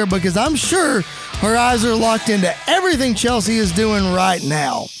gets clear because I'm sure her eyes are locked into everything Chelsea is doing right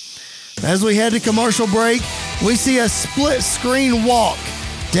now. As we head to commercial break, we see a split-screen walk.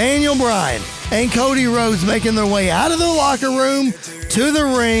 Daniel Bryan and Cody Rhodes making their way out of the locker room to the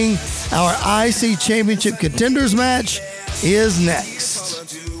ring. Our IC Championship Contenders match is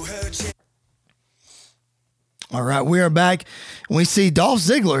next. All right, we are back, and we see Dolph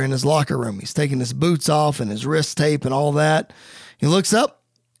Ziggler in his locker room. He's taking his boots off and his wrist tape and all that. He looks up,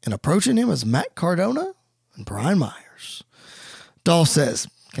 and approaching him is Matt Cardona and Brian Myers. Dolph says,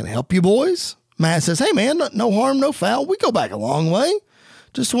 "Can I help you boys?" Matt says, "Hey man, no harm, no foul. We go back a long way.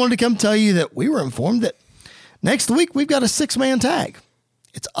 Just wanted to come tell you that we were informed that next week we've got a 6-man tag.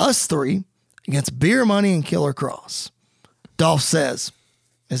 It's us 3 against Beer Money and Killer Kross." Dolph says,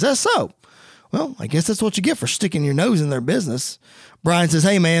 "Is that so? Well, I guess that's what you get for sticking your nose in their business." Brian says,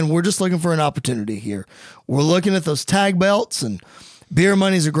 "Hey man, we're just looking for an opportunity here. We're looking at those tag belts, and Beer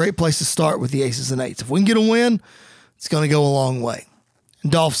Money is a great place to start with the aces and eights. If we can get a win, it's going to go a long way."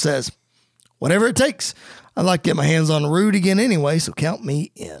 And Dolph says, "Whatever it takes. I'd like to get my hands on Rude again anyway, so count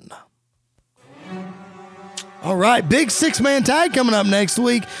me in." All right, big 6-man tag coming up next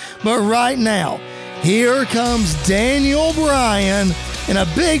week. But right now, here comes Daniel Bryan in a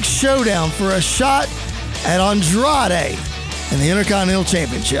big showdown for a shot at Andrade in the Intercontinental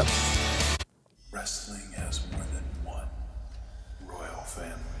Championship. Wrestling has more than one royal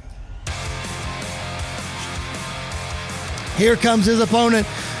family. Here comes his opponent,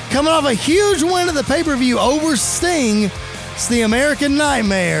 coming off a huge win at the pay-per-view over Sting. It's the American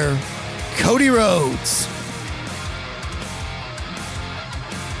Nightmare, Cody Rhodes.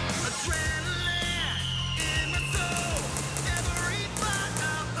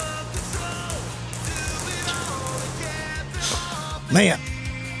 Man,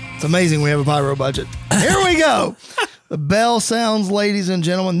 it's amazing we have a pyro budget. Here we go. The bell sounds, ladies and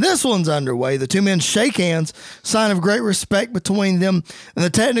gentlemen. This one's underway. The two men shake hands, sign of great respect between them, and the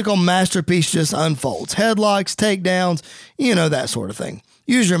technical masterpiece just unfolds. Headlocks, takedowns, you know, that sort of thing.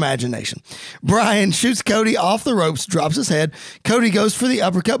 Use your imagination. Bryan shoots Cody off the ropes, drops his head. Cody goes for the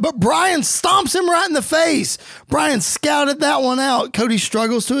uppercut, but Bryan stomps him right in the face. Bryan scouted that one out. Cody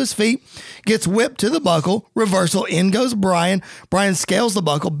struggles to his feet, gets whipped to the buckle. Reversal, in goes Bryan. Bryan scales the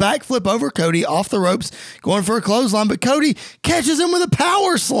buckle, backflip over Cody off the ropes, going for a clothesline, but Cody catches him with a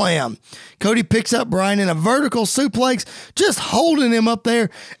power slam. Cody picks up Bryan in a vertical suplex, just holding him up there,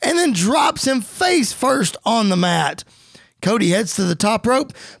 and then drops him face first on the mat. Cody heads to the top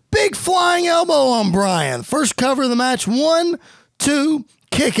rope. Big flying elbow on Bryan. First cover of the match. 1, 2,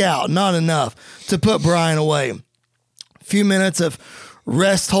 kick out. Not enough to put Bryan away. A few minutes of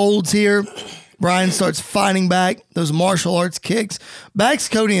rest holds here. Bryan starts fighting back. Those martial arts kicks. Backs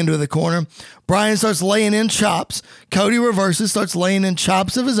Cody into the corner. Bryan starts laying in chops. Cody reverses, starts laying in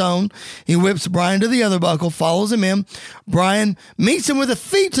chops of his own. He whips Bryan to the other buckle, follows him in. Bryan meets him with a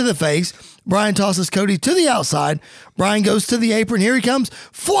feet to the face. Bryan tosses Cody to the outside. Bryan goes to the apron. Here he comes.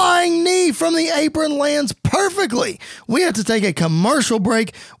 Flying knee from the apron lands perfectly. We have to take a commercial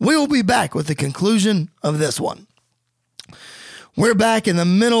break. We will be back with the conclusion of this one. We're back in the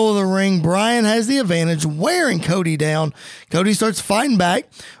middle of the ring. Bryan has the advantage, wearing Cody down. Cody starts fighting back.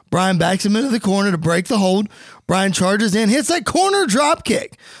 Bryan backs him into the corner to break the hold. Bryan charges in, hits that corner drop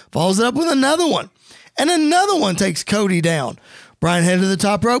kick, follows it up with another one, and another one takes Cody down. Bryan head to the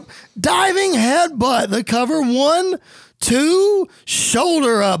top rope, diving headbutt. The cover, 1, 2,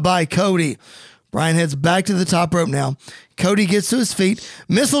 shoulder up by Cody. Bryan heads back to the top rope now. Cody gets to his feet.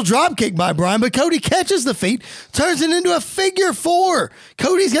 Missile drop kick by Bryan, but Cody catches the feet, turns it into a figure 4.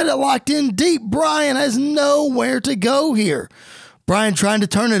 Cody's got it locked in deep. Bryan has nowhere to go here. Bryan trying to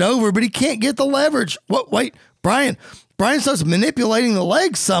turn it over, but he can't get the leverage. Wait, Bryan starts manipulating the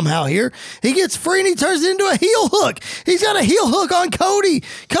legs somehow here. He gets free and he turns it into a heel hook. He's got a heel hook on Cody.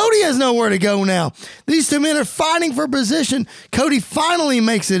 Cody has nowhere to go now. These two men are fighting for position. Cody finally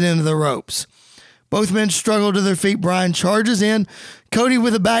makes it into the ropes. Both men struggle to their feet. Bryan charges in. Cody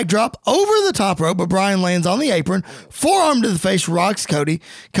with a backdrop over the top rope, but Bryan lands on the apron. Forearm to the face rocks Cody.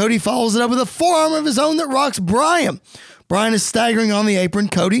 Cody follows it up with a forearm of his own that rocks Bryan. Bryan is staggering on the apron.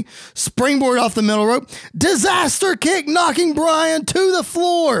 Cody, springboard off the middle rope. Disaster kick, knocking Bryan to the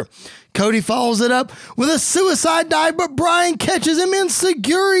floor. Cody follows it up with a suicide dive, but Bryan catches him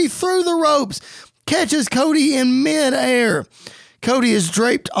enziguri through the ropes. Catches Cody in midair. Cody is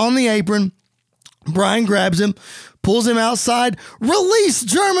draped on the apron. Bryan grabs him, pulls him outside. Release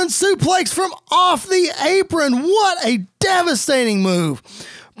German suplex from off the apron. What a devastating move.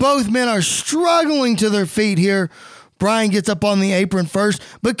 Both men are struggling to their feet here. Bryan gets up on the apron first,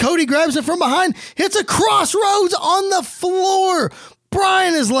 but Cody grabs it from behind, hits a crossroads on the floor.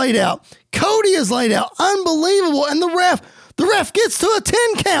 Bryan is laid out. Cody is laid out. Unbelievable. And the ref gets to a 10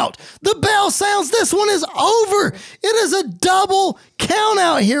 count. The bell sounds. This one is over. It is a double count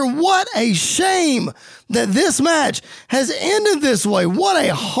out here. What a shame that this match has ended this way. What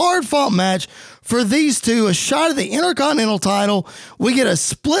a hard-fought match for these two. A shot at the Intercontinental title. We get a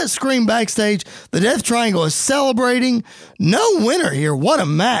split screen backstage. The Death Triangle is celebrating. No winner here. What a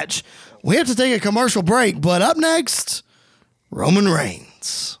match. We have to take a commercial break, but up next, Roman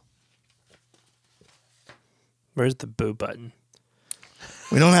Reigns. Where's the boo button?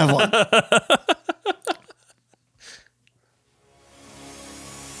 We don't have one.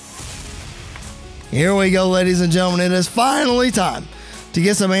 Here we go, ladies and gentlemen. It is finally time to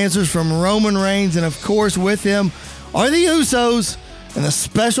get some answers from Roman Reigns. And of course, with him are the Usos and the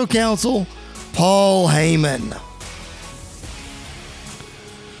special counsel, Paul Heyman.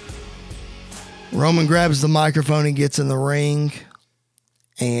 Roman grabs the microphone and gets in the ring.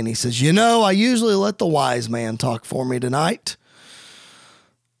 And he says, I usually let the wise man talk for me tonight.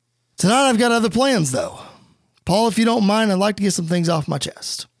 Tonight I've got other plans, though. Paul, if you don't mind, I'd like to get some things off my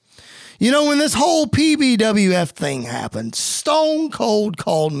chest. When this whole PBWF thing happened, Stone Cold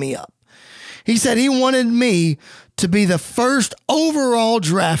called me up. He said he wanted me to be the first overall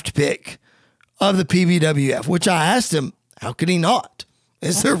draft pick of the PBWF, which I asked him, how could he not?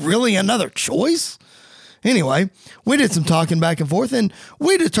 Is there really another choice? Anyway, we did some talking back and forth, and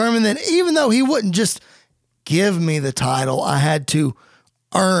we determined that even though he wouldn't just give me the title, I had to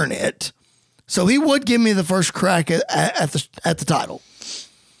earn it. So he would give me the first crack at the title.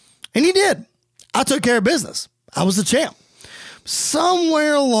 And he did. I took care of business. I was the champ.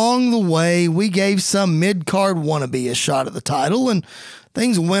 Somewhere along the way, we gave some mid-card wannabe a shot at the title, and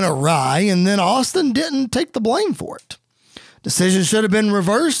things went awry, and then Austin didn't take the blame for it. Decision should have been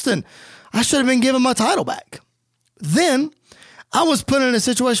reversed, and I should have been given my title back. Then I was put in a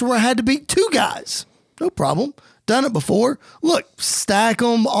situation where I had to beat 2 guys. No problem. Done it before. Look, stack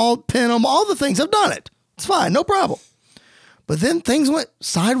them, pin them, all the things. I've done it. It's fine. No problem. But then things went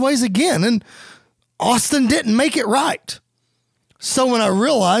sideways again, and Austin didn't make it right. So when I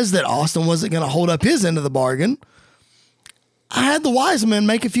realized that Austin wasn't going to hold up his end of the bargain, I had the wise man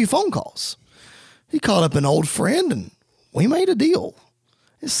make a few phone calls. He called up an old friend, and we made a deal.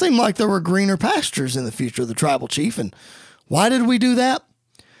 It seemed like there were greener pastures in the future of the tribal chief. And why did we do that?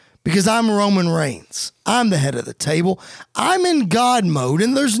 Because I'm Roman Reigns. I'm the head of the table. I'm in God mode,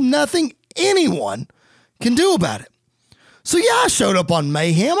 and there's nothing anyone can do about it. So yeah, I showed up on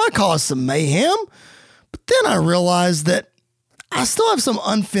Mayhem. I caused some mayhem. But then I realized that I still have some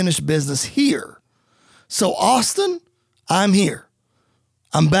unfinished business here. So Austin, I'm here.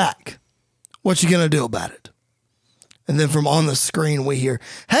 I'm back. What you going to do about it? And then from on the screen, we hear,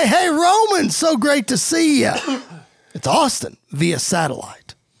 hey, Roman, so great to see you. It's Austin via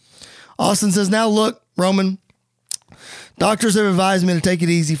satellite. Austin says, now look, Roman, doctors have advised me to take it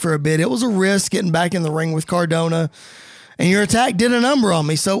easy for a bit. It was a risk getting back in the ring with Cardona, and your attack did a number on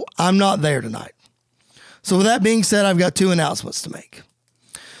me, so I'm not there tonight. So with that being said, I've got 2 announcements to make.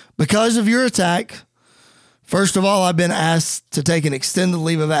 Because of your attack, first of all, I've been asked to take an extended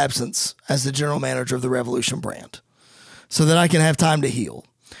leave of absence as the general manager of the Revolution brand so that I can have time to heal.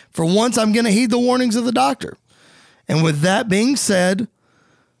 For once, I'm going to heed the warnings of the doctor. And with that being said,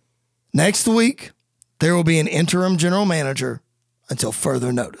 next week, there will be an interim general manager until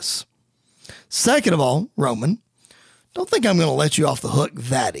further notice. Second of all, Roman, don't think I'm going to let you off the hook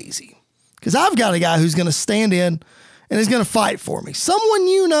that easy. Because I've got a guy who's going to stand in and is going to fight for me. Someone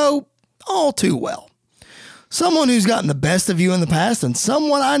you know all too well. Someone who's gotten the best of you in the past, and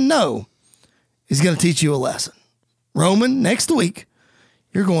someone I know is going to teach you a lesson. Roman, next week,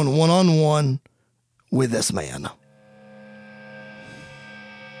 you're going one-on-one with this man.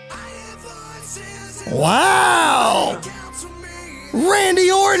 Wow! Randy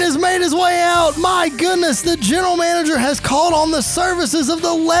Orton has made his way out. My goodness, the general manager has called on the services of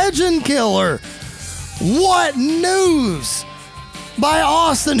the Legend Killer. What news by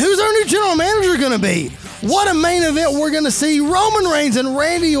Austin? Who's our new general manager going to be? What a main event we're going to see. Roman Reigns and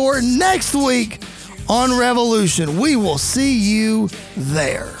Randy Orton next week on Revolution. We will see you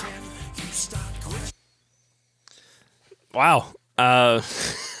there. Wow.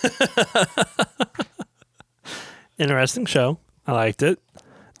 Interesting show. I liked it.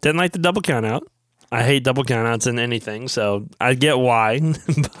 Didn't like the double count out. I hate double count outs in anything, so I get why,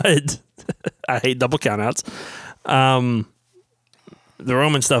 but I hate double count outs. The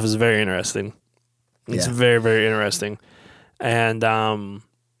Roman stuff is very interesting. It's very, very interesting. And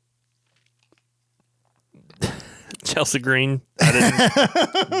Chelsea Green,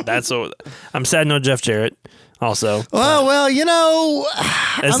 I'm sad no Jeff Jarrett. Also, well, you know,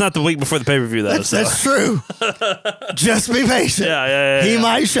 it's not the week before the pay-per-view though. That's true. Just be patient. Yeah. He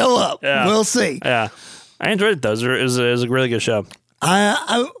might show up. Yeah. We'll see. Yeah, I enjoyed it though. It was a really good show.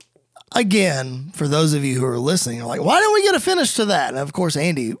 I again, for those of you who are listening, you're like, why don't we get a finish to that? And of course,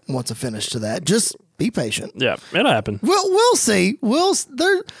 Andy wants a finish to that. Just be patient. Yeah, it'll happen. We'll see.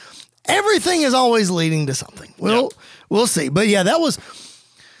 Everything is always leading to something. We'll see. But yeah, that was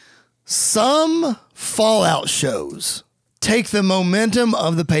some Fallout shows take the momentum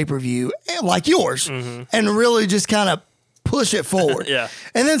of the pay-per-view, like yours, and really just kind of push it forward. Yeah.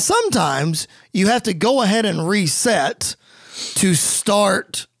 And then sometimes you have to go ahead and reset to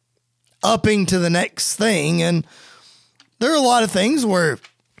start upping to the next thing. And there are a lot of things where,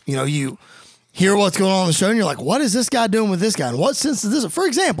 you know, you hear what's going on in the show and you're like, what is this guy doing with this guy? And what sense is this? For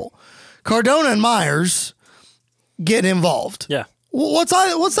example, Cardona and Myers get involved. Yeah. Well, what's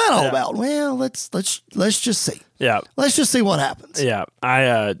that all about? Well, let's just see. Yeah. Let's just see what happens. Yeah.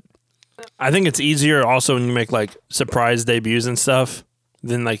 I think it's easier also when you make like surprise debuts and stuff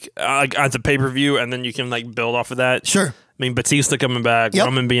than like at the pay-per-view, and then you can like build off of that. Sure. I mean, Batista coming back,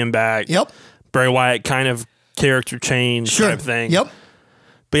 Roman being back. Yep. Bray Wyatt kind of character change type thing. Yep.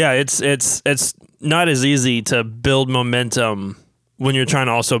 But yeah, it's not as easy to build momentum when you're trying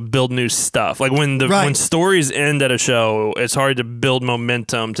to also build new stuff. Like when stories end at a show, it's hard to build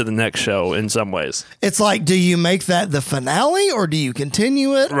momentum to the next show in some ways. It's like, do you make that the finale or do you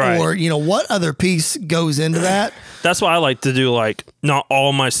continue it? Right. Or, you know, what other piece goes into that? That's why I like to do, like, not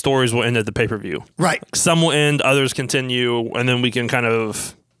all my stories will end at the pay-per-view. Right. Like, some will end, others continue, and then we can kind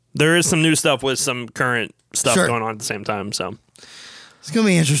of... There is some new stuff with some current stuff going on at the same time, so... It's going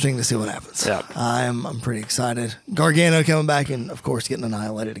to be interesting to see what happens. Yeah. I'm pretty excited. Gargano coming back and, of course, getting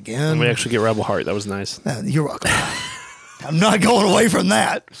annihilated again. And we actually get Rebel Heart. That was nice. You're welcome. I'm not going away from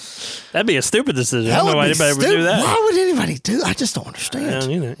that. That'd be a stupid decision. That I don't know why anybody would do that. Why would anybody do that? I just don't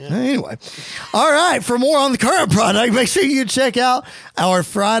understand. Yeah. Anyway. All right. For more on the current product, make sure you check out our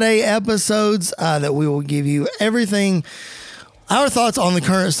Friday episodes that we will give you everything, our thoughts on the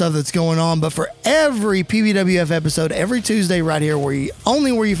current stuff that's going on. But for every PBWF episode, every Tuesday right here, where you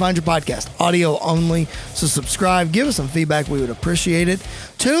find your podcast, audio only. So subscribe, give us some feedback. We would appreciate it.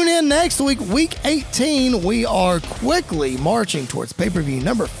 Tune in next week, week 18. We are quickly marching towards pay-per-view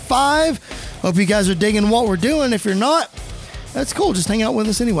number 5. Hope you guys are digging what we're doing. If you're not, that's cool. Just hang out with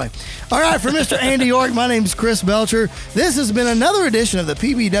us anyway. All right, for Mr. Andy York, my name's Chris Belcher. This has been another edition of the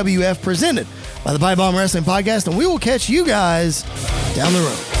PBWF presented by the Pipe Bomb Wrestling Podcast, and we will catch you guys down the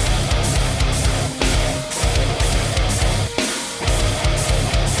road.